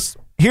want you to do, brother's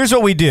here's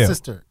what we do.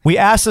 sister. We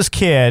ask this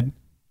kid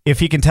if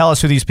he can tell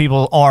us who these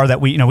people are that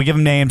we give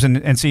him names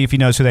and see if he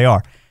knows who they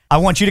are. I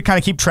want you to kind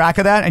of keep track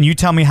of that, and you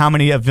tell me how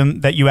many of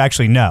them that you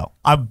actually know.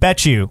 I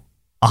bet you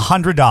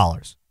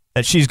 $100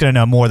 that she's going to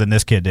know more than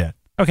this kid did.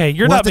 Okay,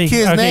 you're What's not the being.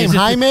 kid's okay, name?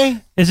 Jaime?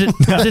 Is it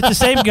the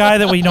same guy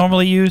that we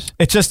normally use?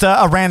 It's just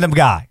a random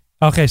guy.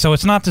 Okay, so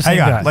it's not the same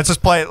Hang on. guy. Let's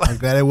just play it. I'm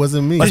glad it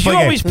wasn't me. Let's You play a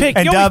game. always pick.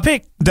 And You always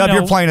pick. Dub, you know,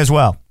 you're playing as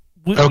well.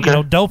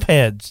 Dope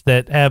heads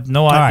that have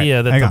no right,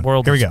 idea that hang the on.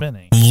 world Here we is go.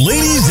 spinning.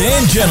 Ladies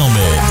and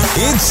gentlemen,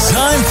 it's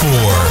time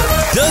for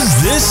Does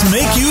This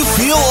Make You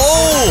Feel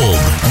Old?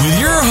 With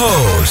your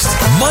host,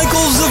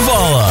 Michael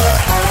Zavala.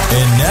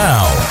 And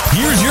now,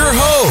 here's your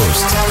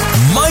host,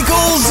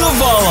 Michael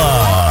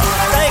Zavala.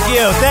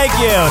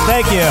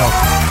 Thank you.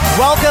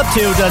 Welcome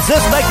to Does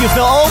This Make You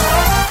Feel Old?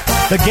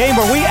 The game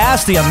where we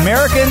ask the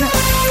American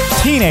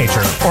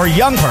teenager or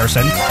young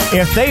person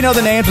if they know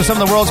the names of some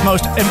of the world's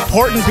most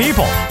important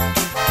people.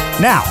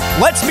 Now,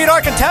 let's meet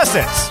our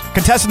contestants.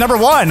 Contestant number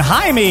 1,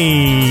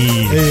 Jaime.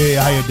 Hey,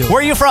 how you doing? Where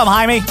are you from,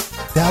 Jaime?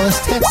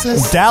 Dallas,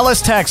 Texas.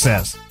 Dallas,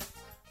 Texas.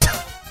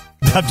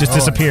 Dub just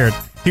disappeared.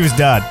 He was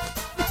done.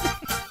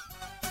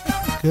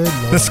 Good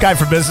Lord. The Skype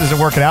for Business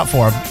isn't working out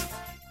for him.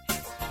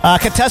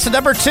 Contestant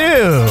number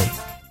 2.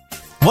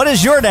 What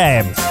is your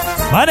name?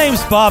 My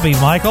name's Bobby,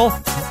 Michael.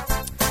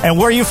 And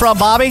where are you from,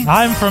 Bobby?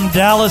 I'm from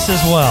Dallas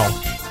as well.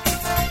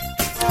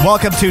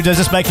 Welcome to Does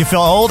This Make You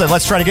Feel Old? And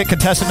let's try to get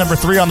contestant number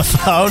 3 on the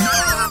phone.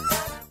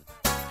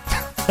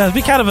 That'd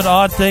be kind of an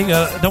odd thing.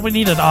 Don't we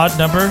need an odd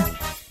number?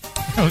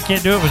 We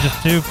can't do it with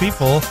just 2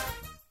 people.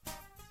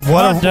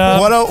 What Put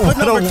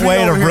number a three way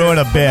to over here. ruin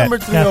a Put bit. number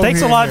 3 Yeah, over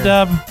thanks a here. lot,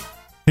 Dub.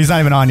 He's not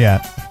even on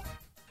yet.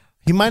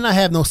 He might not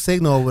have no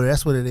signal over there.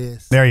 That's what it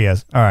is. There he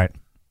is. All right.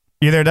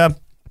 You there, Dub?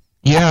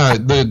 Yeah,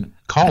 the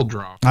call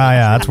dropped. Oh,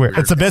 yeah, that's weird.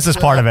 It's the business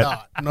part of it.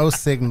 No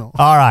signal.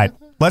 All right.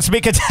 Let's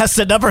meet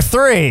contestant number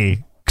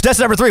 3.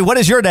 Contestant number 3, what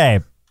is your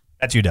name?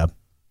 That's you, Dub.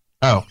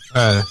 Oh,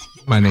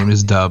 my name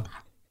is Dub.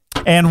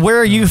 And where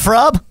are you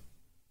from?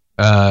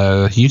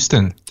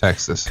 Houston,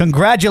 Texas.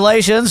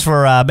 Congratulations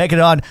for making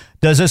it on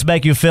Does This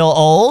Make You Feel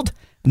Old?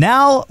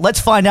 Now, let's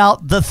find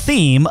out the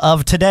theme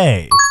of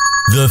today.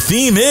 The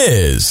theme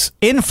is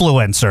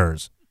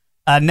Influencers.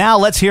 Now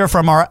let's hear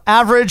from our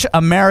average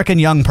American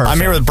young person. I'm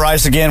here with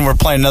Bryce again. We're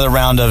playing another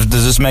round of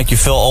Does This Make You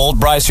Feel Old?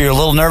 Bryce, are you a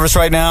little nervous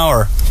right now,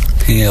 or?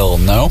 Hell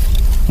no.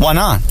 Why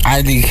not?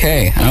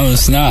 IDK. I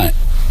was not.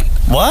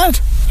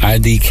 What?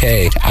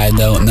 IDK. I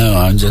don't know.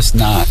 I'm just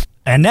not.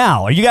 And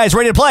now, are you guys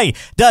ready to play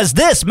Does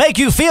This Make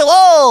You Feel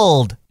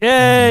Old?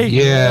 Yay!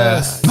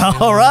 Yes.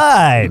 All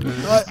right.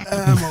 I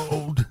am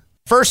old.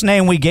 First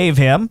name we gave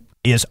him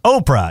is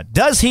Oprah.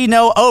 Does he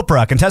know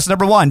Oprah? Contestant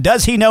number 1,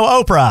 does he know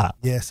Oprah?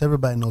 Yes,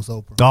 everybody knows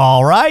Oprah.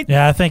 All right.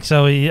 Yeah, I think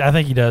so. I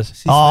think he does.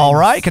 She's All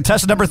famous. right.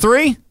 Contestant number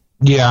 3,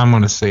 Yeah, I'm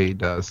going to say he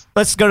does.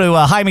 let's go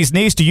to Jaime's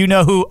niece. Do you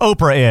know who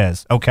Oprah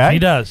is? Okay. He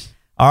does.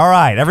 All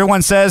right.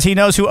 Everyone says he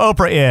knows who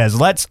Oprah is.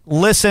 Let's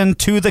listen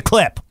to the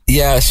clip.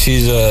 Yeah,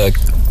 she's a,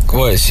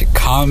 what is she,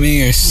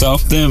 commie or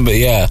something? But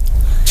yeah.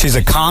 She's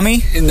a commie?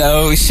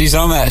 No, she's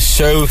on that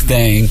show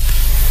thing.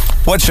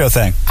 What show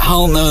thing? I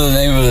don't know the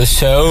name of the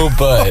show,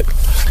 but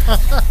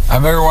I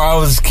remember when I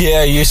was a kid,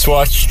 I used to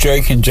watch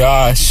Drake and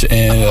Josh,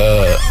 and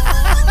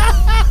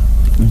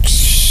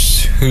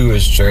who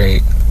was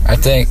Drake? I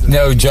think,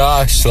 no,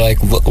 Josh,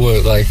 loved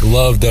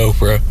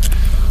Oprah.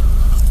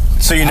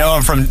 So you know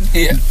him from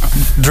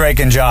Drake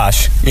and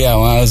Josh? Yeah,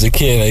 when I was a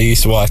kid, I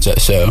used to watch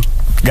that show.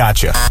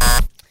 Gotcha.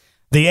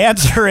 The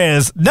answer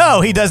is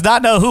no, he does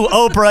not know who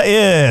Oprah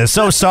is.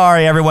 So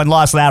sorry, everyone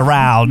lost that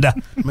round.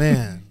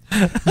 Man. You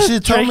should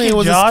have told Drake me it and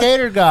was Josh? a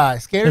skater guy.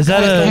 Skater Is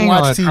that guys a- don't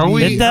watch Hang on, TV. are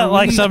Isn't that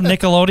like some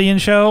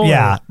Nickelodeon show?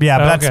 Yeah, yeah,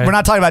 but Okay. we're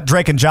not talking about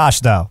Drake and Josh,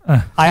 though.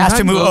 I asked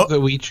him who.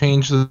 that we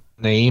changed the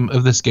name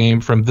of this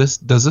game from this.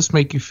 Does this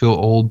make you feel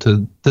old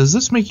to? Does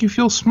this make you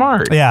feel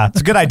smart? Yeah,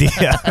 it's a good idea.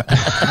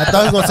 I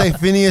thought he was going to say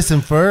Phineas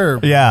and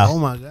Ferb. Yeah. Oh,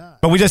 my God.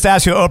 But we just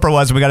asked who Oprah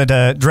was, and we got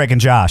into Drake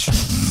and Josh.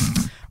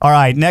 All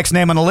right, next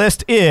name on the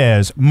list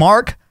is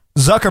Mark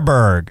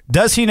Zuckerberg.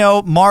 Does he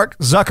know Mark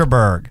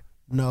Zuckerberg?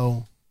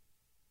 No.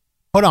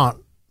 Hold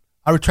on.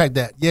 I retract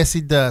that. Yes,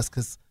 he does,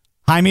 because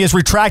Jaime is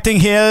retracting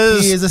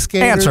his he is a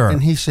skater, answer.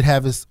 and he should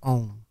have his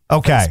own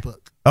Okay. Facebook.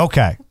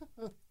 Okay.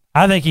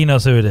 I think he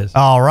knows who it is.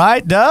 All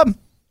right, Dub.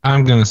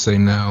 I'm gonna say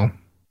no.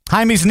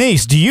 Jaime's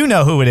niece, do you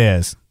know who it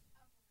is?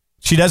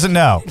 She doesn't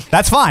know.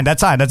 That's fine.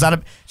 That's fine. That's not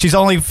a, she's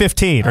only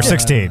 15 or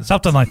 16.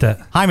 Something like that.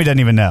 Jaime doesn't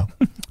even know.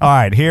 All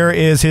right, here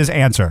is his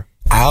answer.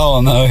 I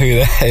don't know who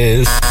that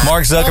is.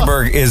 Mark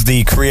Zuckerberg is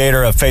the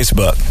creator of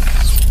Facebook.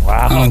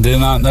 I did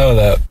not know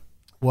that.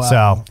 Wow.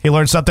 So he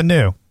learned something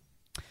new.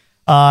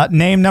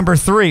 Name number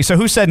 3. So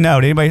who said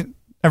no? Did anybody?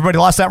 Everybody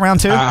lost that round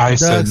too? I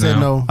Doug said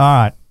no. All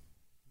right.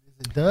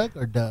 Is it Doug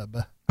or Dub?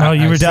 No,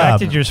 you I-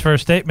 retracted Dub. your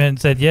first statement and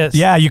said yes.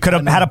 Yeah, you could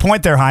have had a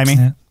point there, Jaime.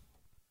 Yeah.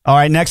 All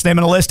right, next name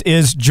on the list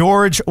is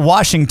George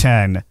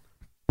Washington.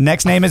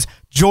 Next name is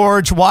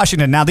George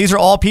Washington. Now, these are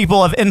all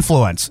people of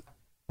influence.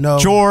 No.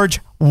 George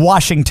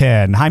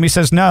Washington. Jaime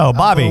says no.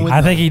 Bobby. going with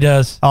I think he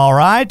does. All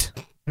right.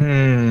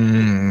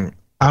 I'm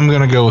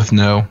gonna go with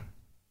no.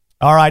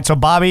 All right, so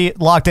Bobby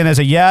locked in as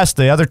a yes.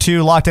 The other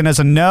two locked in as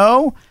a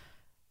no.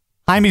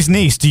 Jaime's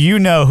niece, do you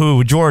know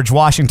who George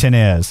Washington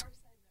is?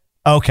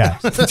 Okay.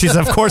 She says,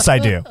 of course I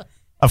do.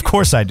 Of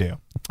course I do.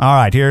 All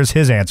right, here's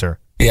his answer.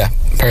 Yeah,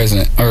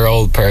 president or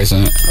old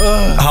president.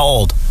 How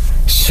old?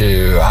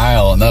 Shoot, I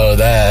don't know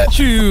that.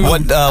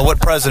 What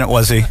president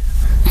was he?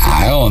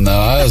 I don't know.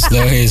 I just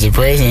know he's a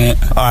president.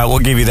 All right, we'll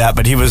give you that,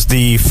 but he was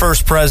the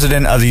first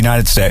president of the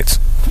United States.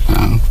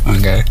 Oh,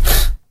 okay.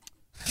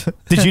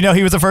 Did you know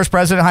he was the first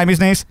president, Jaime's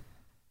niece?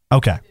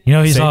 Okay. You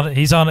know he's See?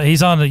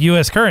 on the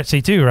U.S.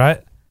 currency too,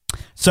 right?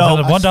 So On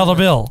the $1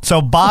 bill.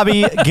 So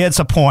Bobby gets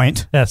a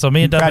point. Yeah. So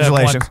me and Dub have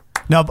Congratulations.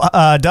 one.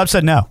 No, Dub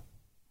said no.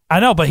 I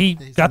know, but he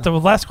got the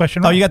last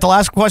question right. Oh, you got the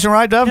last question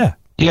right, Dub? Yeah.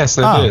 Yes,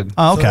 I did.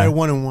 Oh, So okay. they're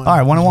 1-1. All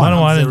right, 1-1.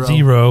 1-1 and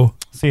 0.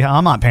 See how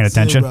I'm not paying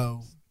attention.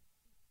 0.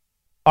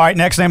 All right,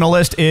 next name on the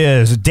list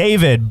is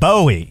David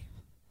Bowie.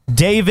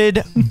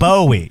 David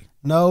Bowie.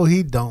 No,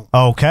 he don't.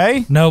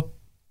 Okay. Nope.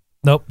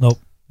 I'm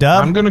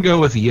Dub. gonna go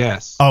with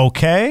yes.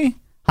 Okay.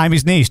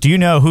 Jaime's niece, do you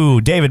know who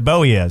David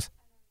Bowie is?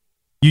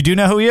 You do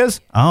know who he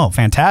is? Oh,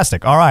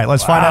 fantastic. All right,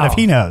 let's find out if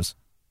he knows.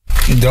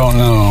 Don't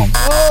know. He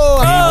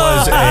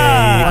was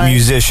a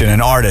musician,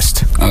 an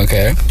artist.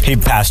 Okay. He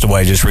passed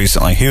away just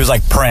recently. He was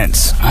like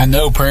Prince. I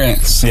know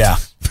Prince. Yeah.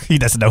 He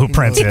doesn't know who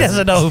Prince He is.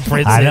 doesn't know who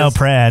Prince I is. know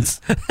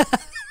Prince.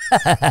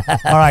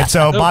 All right,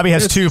 so Bobby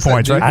has 2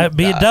 points, right?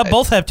 Me and Dub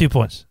both have 2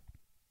 points.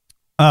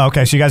 Oh,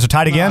 okay, so you guys are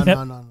tied again?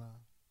 No.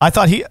 I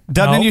thought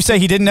Dub, No. didn't you say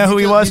he didn't know who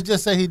he was? He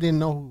just said he didn't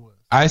know who he was.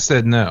 I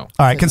said no.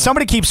 All right, can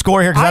somebody keep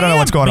score here? Because I don't know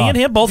what's going Me on. and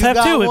him both You have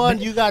got 2. one.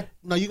 You got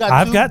two.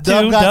 I've got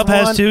 2. Dub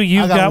has one, 2.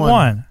 You've I got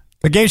 1.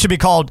 The game should be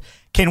called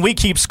 "Can We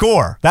Keep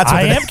Score?" That's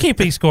what I the- am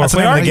keeping score. That's the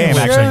We name of are the game,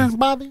 keeping- actually. Sure,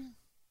 Bobby?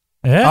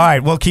 Yeah. All right,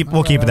 we'll keep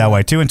it that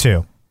way. 2 and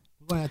 2.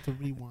 We're gonna have to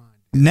rewind.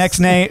 Next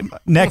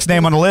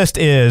name on the list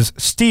is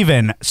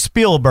Steven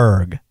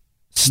Spielberg.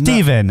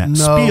 Steven No,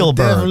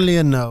 Spielberg. definitely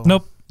a no.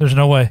 Nope. There's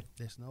no way.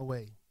 There's no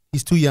way.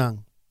 He's too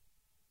young.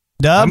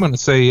 Dub. I'm gonna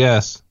say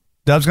yes.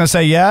 Dub's gonna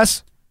say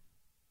yes.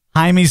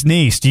 Jaime's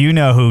niece. Do you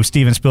know who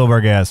Steven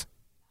Spielberg is?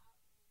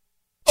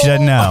 She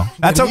doesn't know.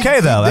 That's okay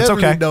though. That's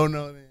Definitely okay. Don't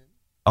know that.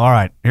 All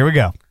right, here we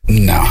go.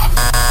 No.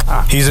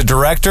 He's a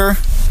director.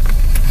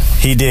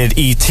 He did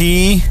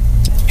E.T.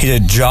 He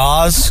did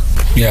Jaws.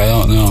 Yeah, I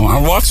don't know.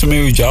 I watched the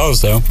movie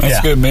Jaws though. That's Yeah.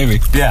 a good movie.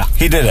 Yeah,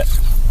 he did it.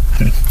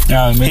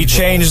 Yeah, He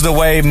changed the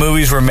way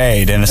movies were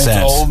made, in a It's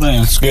sense. old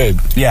and it's good.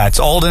 Yeah, it's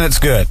old and it's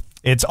good.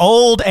 It's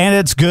old and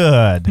it's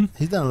good.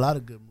 He's done a lot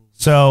of good movies.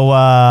 So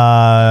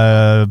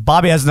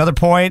Bobby has another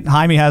point.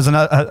 Jaime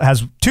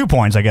has 2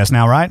 points, I guess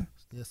now, right?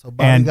 Yeah, so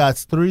Bobby And- got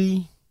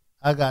 3,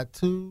 I got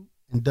 2,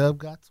 and Dub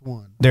got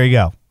 1. There you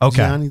go. Okay.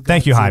 Johnny got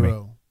Thank you, Jaime.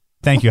 0.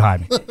 Thank you,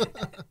 Jaime.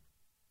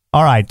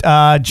 All right.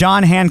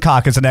 John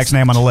Hancock is the next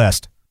name on the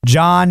list.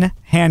 John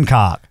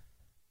Hancock.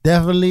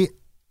 Definitely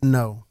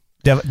no.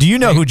 Do you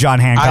know who John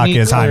I Hancock need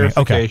is, Jaime? Okay.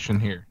 clarification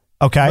here.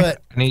 Okay.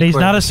 But I need He's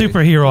not a clarification.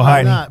 superhero, All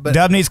Jaime. right. but-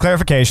 Dub needs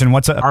clarification.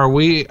 What's up? Are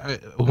we,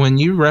 when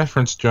you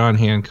reference John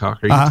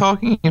Hancock, are you Uh-huh.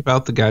 talking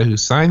about the guy who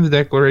signed the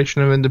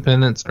Declaration of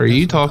Independence? Or are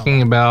you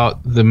talking about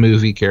the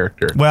movie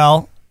character?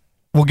 Well,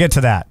 we'll get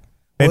to that.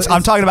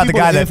 I'm talking about the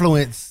guy that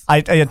influence.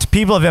 It's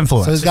people of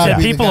influence. So it's gotta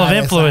be the People guy of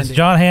that influence.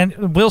 signed it.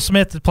 Will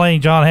Smith is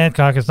playing John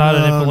Hancock. It's not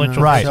an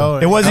influential right.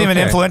 person. It wasn't even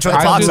influential at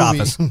the box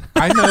office.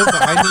 I know, but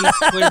I need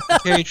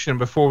clarification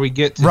before we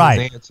get to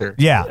his answer.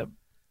 Yeah.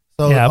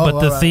 So, but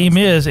the theme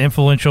is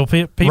influential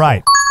people.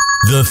 Right.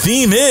 The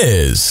theme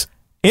is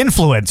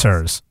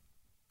influencers.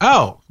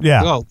 Oh.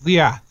 Yeah. Well,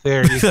 yeah.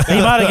 There you go. He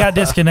might have got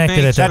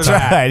disconnected at that. That's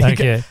right.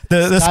 Okay.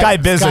 The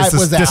Skype business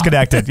is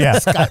disconnected. Yeah.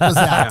 Skype was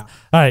out.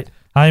 All right.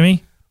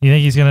 Jaime, you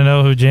think he's going to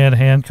know who Jan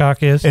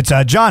Hancock is? It's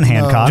John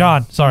Hancock.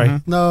 John, sorry.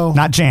 Mm-hmm. No.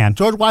 Not Jan.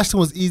 George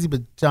Washington was easy,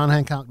 but John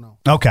Hancock, no.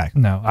 Okay.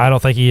 No, I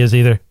don't think he is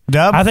either.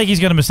 Dub? I think he's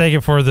going to mistake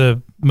it for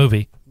the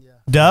movie.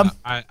 Dub?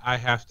 I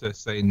have to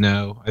say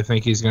no. I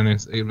think he's going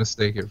to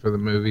mistake it for the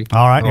movie.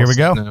 All right, here we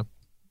go. No.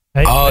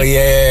 Hey,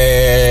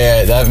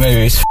 yeah. That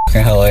movie's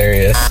fucking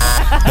hilarious.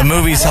 The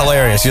movie's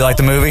hilarious. You like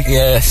the movie?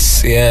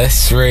 Yes. He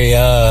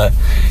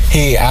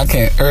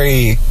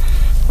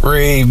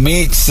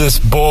meets this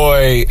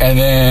boy, and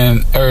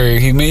then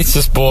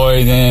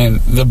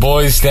the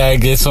boy's dad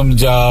gets him a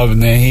job,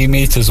 and then he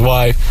meets his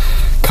wife.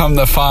 Come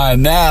to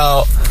find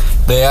out,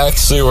 they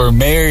actually were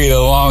married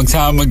a long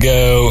time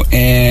ago,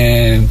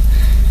 and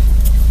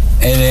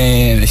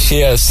then she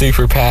has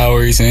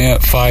superpowers, and they end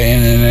up fighting,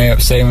 and they end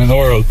up saving the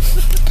world.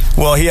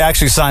 Well, he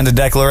actually signed the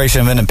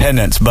Declaration of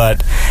Independence,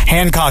 but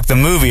Hancock the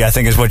movie, I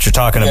think, is what you're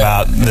talking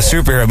about. The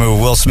superhero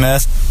movie, Will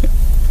Smith.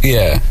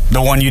 Yeah.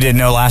 The one you didn't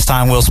know last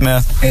time, Will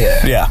Smith?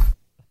 Yeah. Yeah.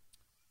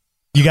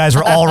 You guys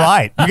were all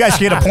right. You guys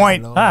get a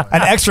point, an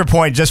extra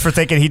point just for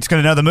thinking he's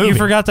going to know the movie. You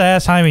forgot to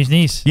ask Jaime's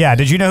niece. Yeah.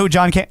 Did you know who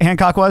John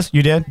Hancock was?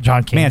 You did?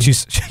 John Candy. Man,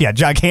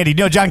 John Candy. You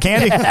know John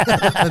Candy?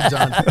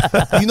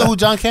 You know who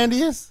John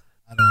Candy is?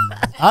 I don't know.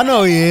 I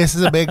know he is.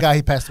 He's a big guy.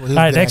 He passed away. All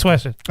right, next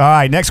question. All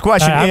right, next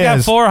question I've got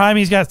is 4.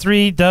 Jaime's got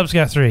 3. Dub's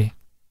got 3.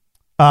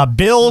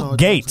 Bill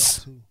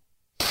Gates.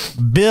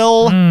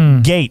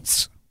 Bill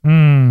Gates.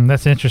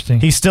 That's interesting.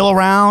 He's still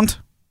around.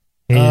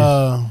 He's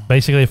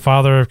basically a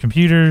father of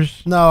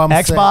computers. No, I'm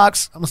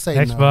Xbox. I'm gonna say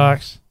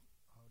Xbox.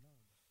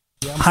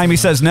 No. Jaime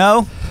says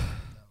no.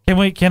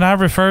 Can I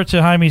refer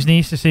to Jaime's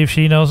niece to see if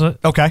she knows it?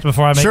 Okay.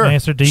 Before I make my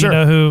answer, do you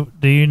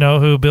know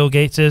who Bill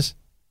Gates is?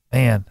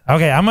 Man.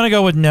 Okay, I'm gonna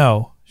go with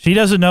no. She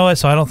doesn't know it,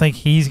 so I don't think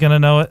he's gonna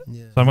know it.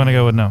 Yeah. So I'm gonna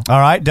go with no. All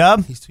right,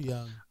 Dub. He's too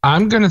young.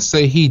 I'm going to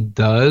say he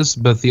does,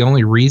 but the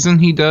only reason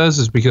he does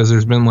is because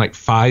there's been like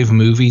 5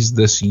 movies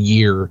this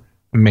year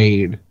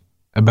made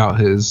about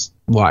his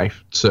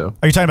life. So,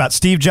 are you talking about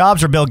Steve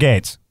Jobs or Bill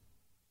Gates?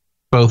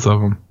 Both of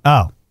them.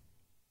 Oh.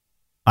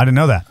 I didn't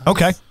know that.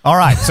 Okay. All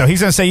right. So he's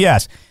going to say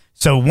yes.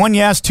 So 1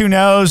 yes, 2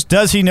 no's.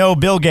 Does he know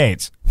Bill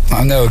Gates?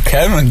 I know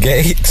Kevin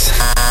Gates.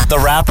 The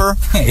rapper?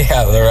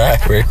 Yeah, the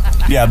rapper.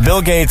 Yeah,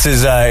 Bill Gates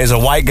is a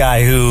white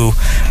guy who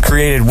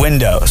created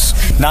Windows.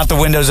 Not the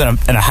Windows in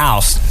a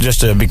house, just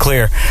to be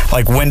clear.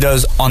 Like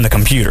Windows on the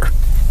computer.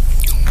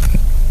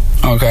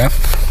 Okay.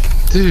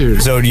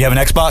 Dude. So do you have an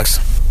Xbox?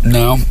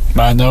 No,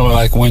 but I know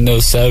like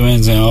Windows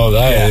 7s and all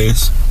that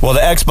is. Well,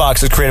 the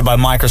Xbox is created by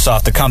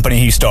Microsoft, the company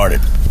he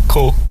started.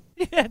 Cool.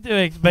 You had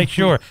to make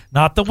sure.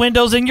 Not the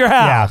windows in your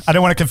house. Yeah, I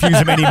don't want to confuse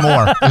him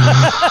anymore.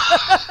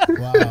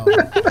 Wow.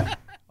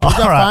 Where'd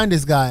y'all find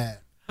this guy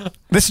at?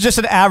 This is just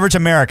an average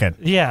American.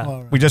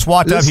 Yeah. We just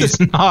walked up. This is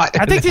not.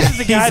 I think this is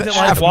the guy that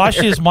like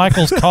washes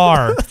Michael's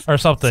car or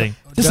something.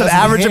 Just an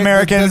average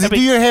American. Does he do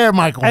your hair,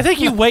 Michael? I think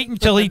you wait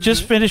until he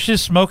just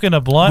finishes smoking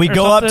a blunt. We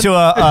go up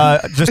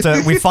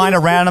to we find a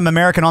random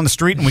American on the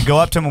street and we go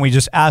up to him and we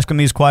just ask him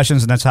these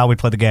questions and that's how we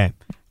play the game.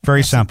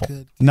 Very simple.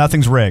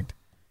 Nothing's rigged.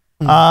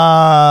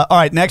 All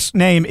right, next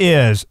name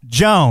is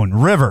Joan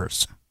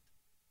Rivers.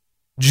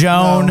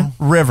 Joan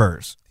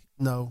Rivers.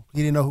 No, he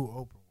didn't know who Oprah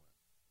was.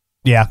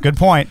 Yeah, good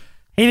point.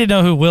 He didn't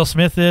know who Will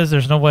Smith is.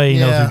 There's no way he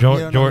knows who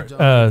Joan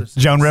Rivers.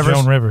 Joan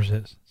Rivers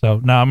is.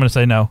 So no, I'm going to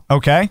say no.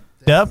 Okay.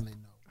 Deb?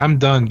 I'm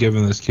done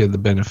giving this kid the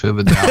benefit of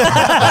the doubt.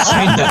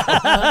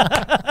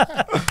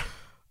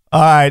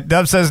 All right,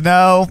 Deb says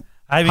no.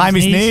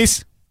 Jaime's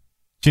niece.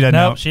 She doesn't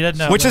know. She doesn't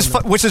know. Which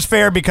is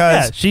fair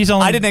because she's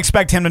only. I didn't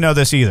expect him to know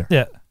this either.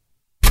 Yeah.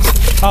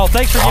 Oh,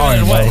 thanks for giving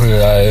it away. I don't know who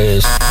that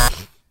is.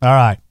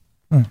 All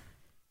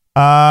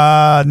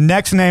right.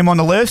 Next name on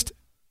the list,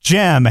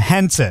 Jim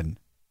Henson.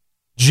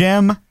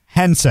 Jim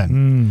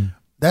Henson.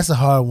 That's a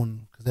hard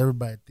one because I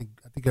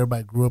think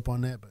everybody grew up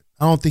on that, but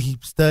I don't think he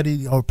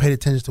studied or paid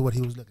attention to what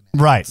he was looking at.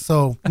 Right.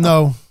 So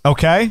no.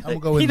 Okay. I'm gonna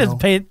go with He doesn't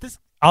pay this.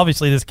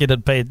 Obviously, this kid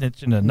doesn't pay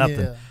attention to nothing.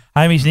 Yeah.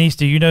 Jaime's niece.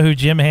 Do you know who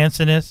Jim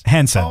Henson is?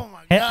 Henson. Oh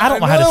my God, I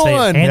don't know how to say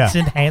it.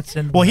 another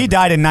Hanson. Well, he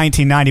died in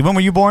 1990. When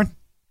were you born?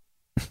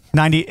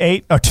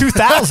 98 or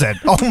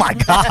 2000. Oh my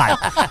God.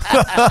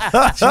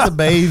 She's a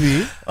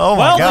baby. Oh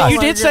my God. Well,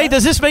 you did say,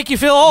 does this make you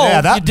feel old?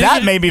 Yeah,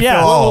 that made me feel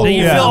old. Do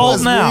you feel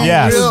old now?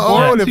 Yes. Feel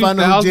old if I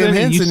know who Jim 2000,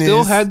 Henson you is.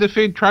 still had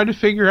to try to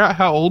figure out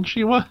how old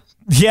she was?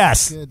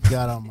 Yes. Good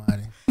God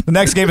Almighty. The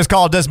next game is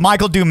called Does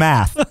Michael Do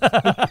Math? No,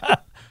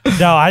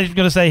 I was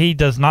going to say he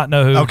does not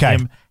know who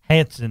Jim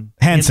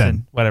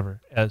Henson, whatever.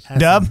 Is.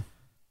 Dub?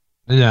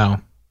 No.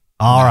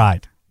 All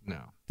right. No.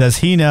 Does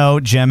he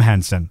know Jim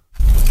Henson?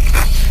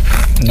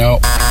 No.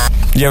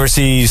 You ever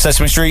see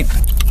Sesame Street?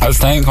 I was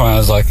thinking when I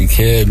was like a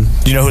kid.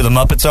 Do you know who the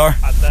Muppets are?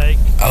 I think.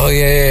 Oh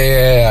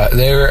yeah.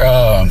 They were.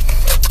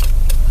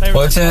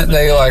 What's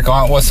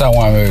that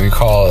one movie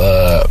called?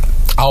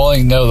 I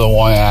only know the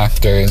one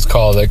actor. It's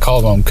called. They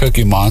called him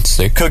Cookie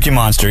Monster. Cookie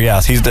Monster.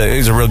 Yes, he's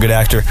a real good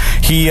actor.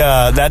 He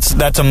that's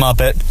a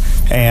Muppet,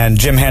 and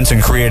Jim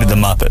Henson created the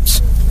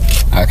Muppets.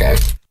 Okay.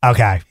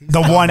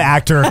 The one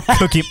actor,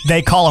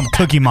 they call him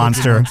Cookie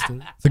Monster.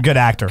 It's a good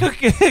actor.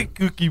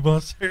 Cookie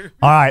Monster.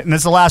 All right, and this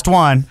is the last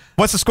one.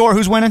 What's the score?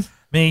 Who's winning?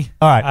 Me.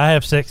 All right. I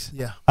have 6.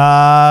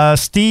 Yeah.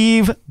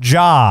 Steve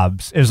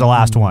Jobs is the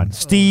last one.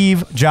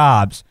 Steve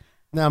Jobs.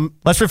 Now,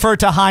 let's refer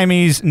to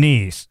Jaime's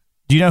niece.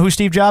 Do you know who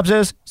Steve Jobs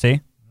is?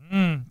 See?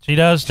 She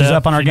does. She's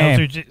up on our game.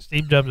 Knows who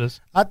Steve Jobs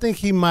is. I think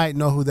he might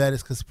know who that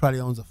is because he probably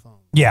owns a phone.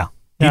 Yeah.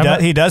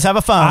 He does have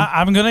a phone.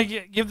 I'm going to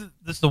give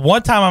this the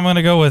one time I'm going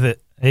to go with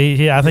it.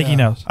 I think he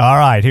knows. All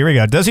right, here we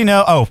go. Does he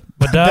know? Oh,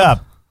 but Dub.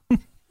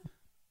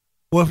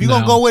 Well, if you're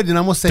going to go with it, then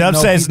I'm going to say Dub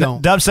no. Says,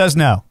 don't. Dub says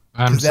no.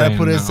 I'm saying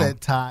put no. us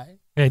at tie.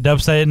 Okay, Dub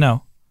saying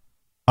no.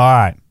 All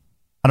right.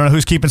 I don't know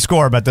who's keeping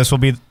score, but this will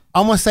be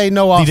I'm going to say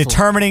no also. the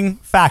determining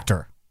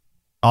factor.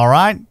 All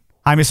right?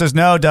 Jaime says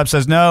no. Dub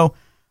says no.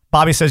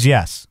 Bobby says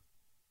yes.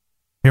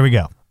 Here we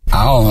go.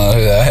 I don't know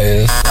who that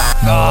is.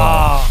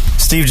 No.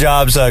 Steve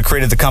Jobs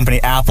created the company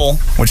Apple,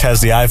 which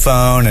has the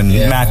iPhone and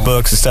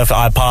MacBooks and stuff,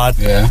 iPod.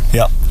 Yeah.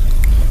 Yep.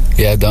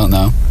 Yeah, I don't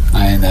know.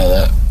 I didn't know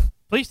that.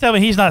 Please tell me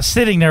he's not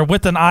sitting there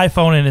with an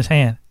iPhone in his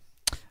hand.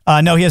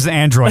 No, he has an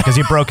Android because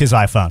he broke his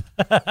iPhone.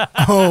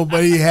 Oh,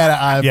 but he had an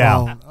iPhone.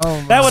 Yeah.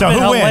 Oh, that would have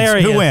been who hilarious.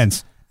 wins? Who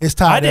wins? It's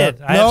tied I up.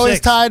 did. I have 6.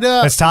 It's tied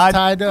up. It's tied?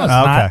 up.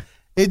 Oh, okay.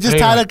 It just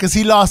tied up because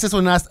he lost this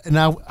one.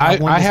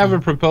 I have a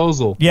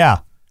proposal. Yeah.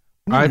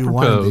 I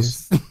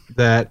propose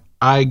that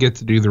I get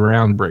to do the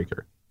round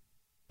breaker.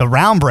 The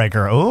round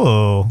breaker.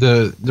 Ooh.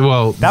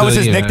 That was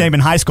his nickname in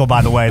high school,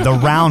 by the way. The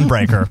round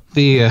breaker.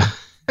 I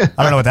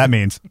don't know what that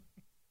means.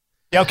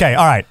 Okay,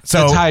 all right.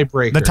 So the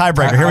tiebreaker. The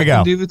tiebreaker. Here we go. I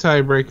can do the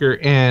tiebreaker,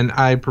 and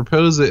I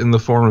propose it in the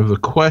form of a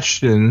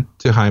question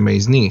to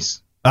Jaime's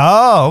niece.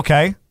 Oh,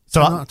 okay.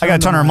 So I got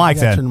to turn her mic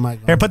then.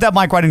 Here, put that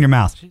mic right in your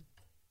mouth.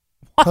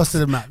 Close to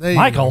the mouth.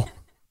 Michael.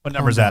 What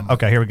number is that?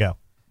 Okay, here we go.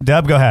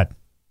 Deb, go ahead.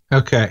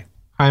 Okay.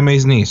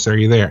 Jaime's niece, are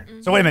you there?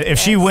 So wait a minute. If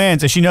she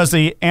wins, if she knows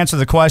the answer to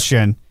the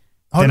question,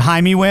 then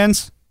Jaime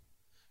wins?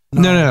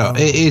 No.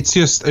 It's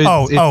just. I'm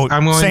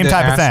going same to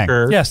type of ask thing.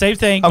 her. Yeah, same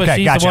thing, but Okay,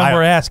 she's gotcha. the one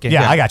we're asking.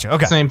 Yeah, I got you.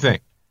 Okay. Same thing.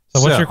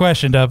 So what's your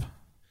question, Dub?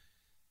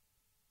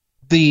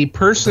 The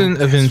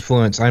person of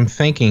influence I'm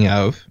thinking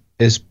of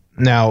is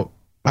now.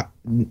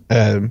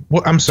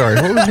 I'm sorry.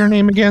 What was your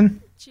name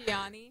again?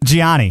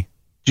 Gianni.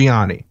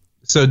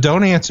 So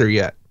don't answer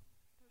yet.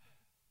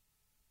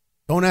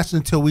 Don't answer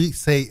until we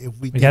say if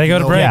we got to go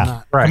to break.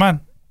 Yeah. Right. Come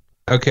on.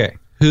 Okay.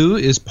 Who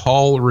is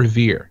Paul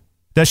Revere?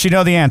 Does she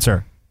know the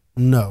answer?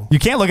 No. You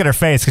can't look at her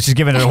face because she's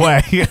giving it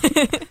away.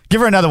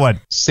 Give her another one.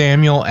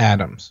 Samuel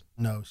Adams.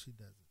 No, she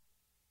doesn't.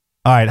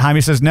 All right.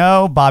 Jaime says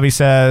no. Bobby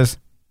says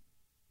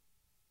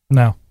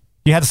no.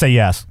 You had to say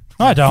yes.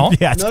 No, I don't.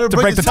 Yeah, No, to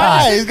break the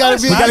tie. He's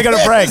gotta be We got to go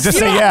to break. Just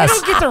say yes.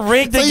 You don't get to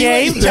rig the So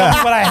game. Tell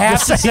me what I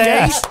have to say.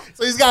 Yes.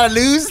 So he's got to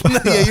lose?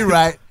 Yeah, you're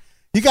right.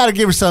 You got to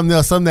give her something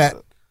else, something that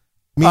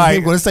me and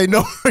him going to say no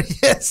or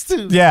yes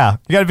to. Yeah,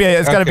 you got to be.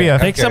 It's got to be a.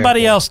 Pick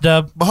somebody else,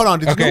 Dub. But hold on.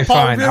 Did you Okay, know Paul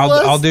fine. Revere I'll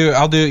was? do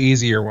an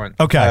easier one.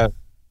 Okay.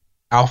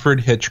 Alfred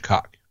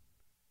Hitchcock.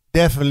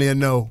 Definitely a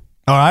no.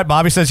 All right.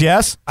 Bobby says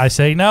yes. I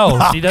say no.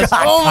 She does.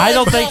 Oh, I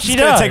don't think she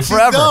does. Take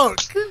forever.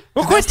 Don't.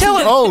 Well, quit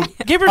telling. old.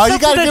 Give her Oh, you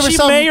something gotta that give her she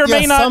something- may or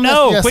may yeah, not something-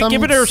 know. yeah, Quit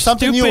giving her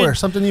something stupid newer.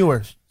 Something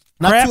newer.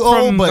 Not crap too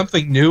old, from but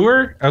Something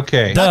newer?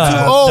 Okay. not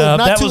too old. Dub,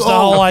 Not that too was the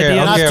old. whole Okay,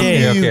 idea Not of the too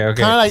game. new.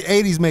 okay. Kind of like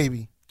 80s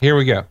maybe. Here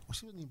we go.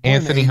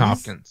 Anthony in the 80s?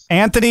 Hopkins.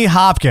 Anthony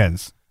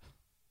Hopkins.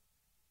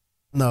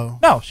 No.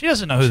 No, she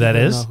doesn't know who that I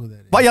don't is. know who that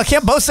is. Well, y'all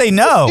can't both say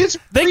no. It's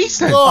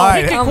recent. All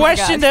right. Pick a Oh my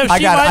question God. that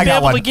she might be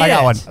able one. to get. I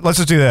got one. Let's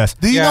just do this.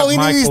 Do you Yeah, know any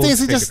of these Michael's things?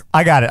 He picking just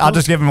I got it. I'll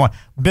just give him one.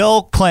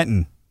 Bill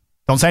Clinton.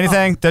 Don't say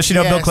anything. Does she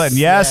know Bill yes, Clinton?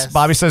 Yes. yes.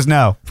 Bobby says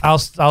no. I'll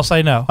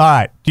say no. All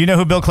right. Do you know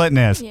who Bill Clinton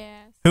is? Yes.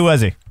 Who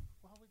was he?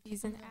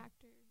 He's an actor.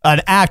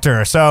 An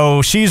actor.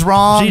 So she's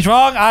wrong. She's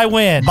wrong. I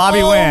win. Bobby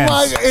oh wins.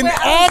 my, an Wait,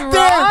 I was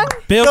wrong? actor.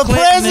 Bill the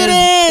Clinton president.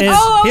 is I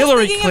was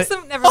Hillary thinking of Clinton.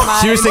 some. Never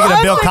mind. She was thinking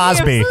of Bill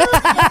Cosby.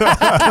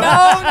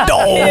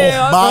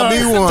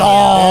 Bobby won.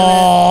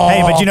 Oh.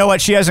 Hey, but you know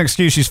what? She has an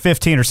excuse. She's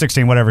 15 or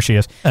 16, whatever she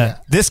is.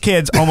 This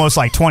kid's almost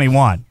like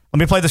 21. Let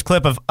me play this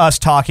clip of us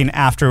talking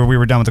after we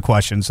were done with the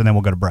questions, and then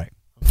we'll go to break.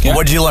 Well,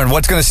 what did you learn?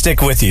 What's going to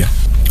stick with you?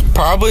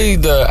 Probably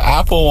the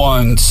Apple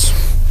ones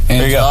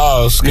There and you go.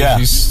 Jaws, because Yeah.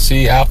 you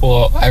see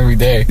Apple every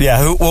day.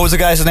 Yeah. What was the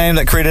guy's name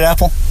that created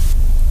Apple?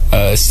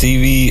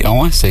 Stevie, I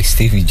want to say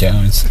Stevie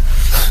Jones.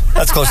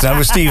 That's close enough. It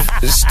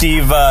was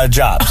Steve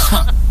Jobs.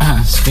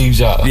 Steve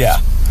Jobs.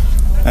 Yeah.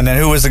 And then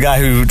who was the guy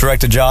who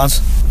directed Jaws?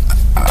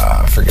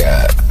 I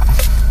forgot.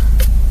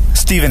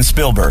 Steven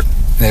Spielberg.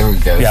 There we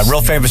go. Yeah,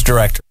 real famous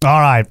director. All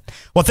right.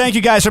 Well, thank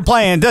you guys for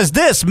playing. Does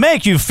this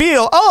make you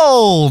feel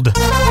old?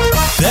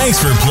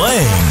 Thanks for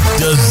playing.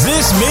 Does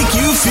this make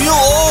you feel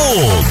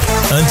old?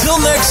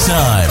 Until next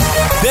time,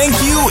 thank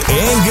you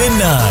and good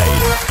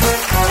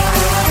night.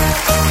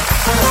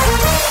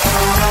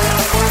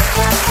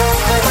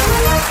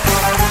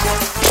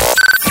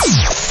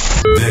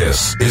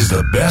 This is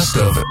the best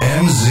of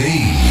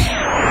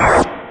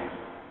MZ.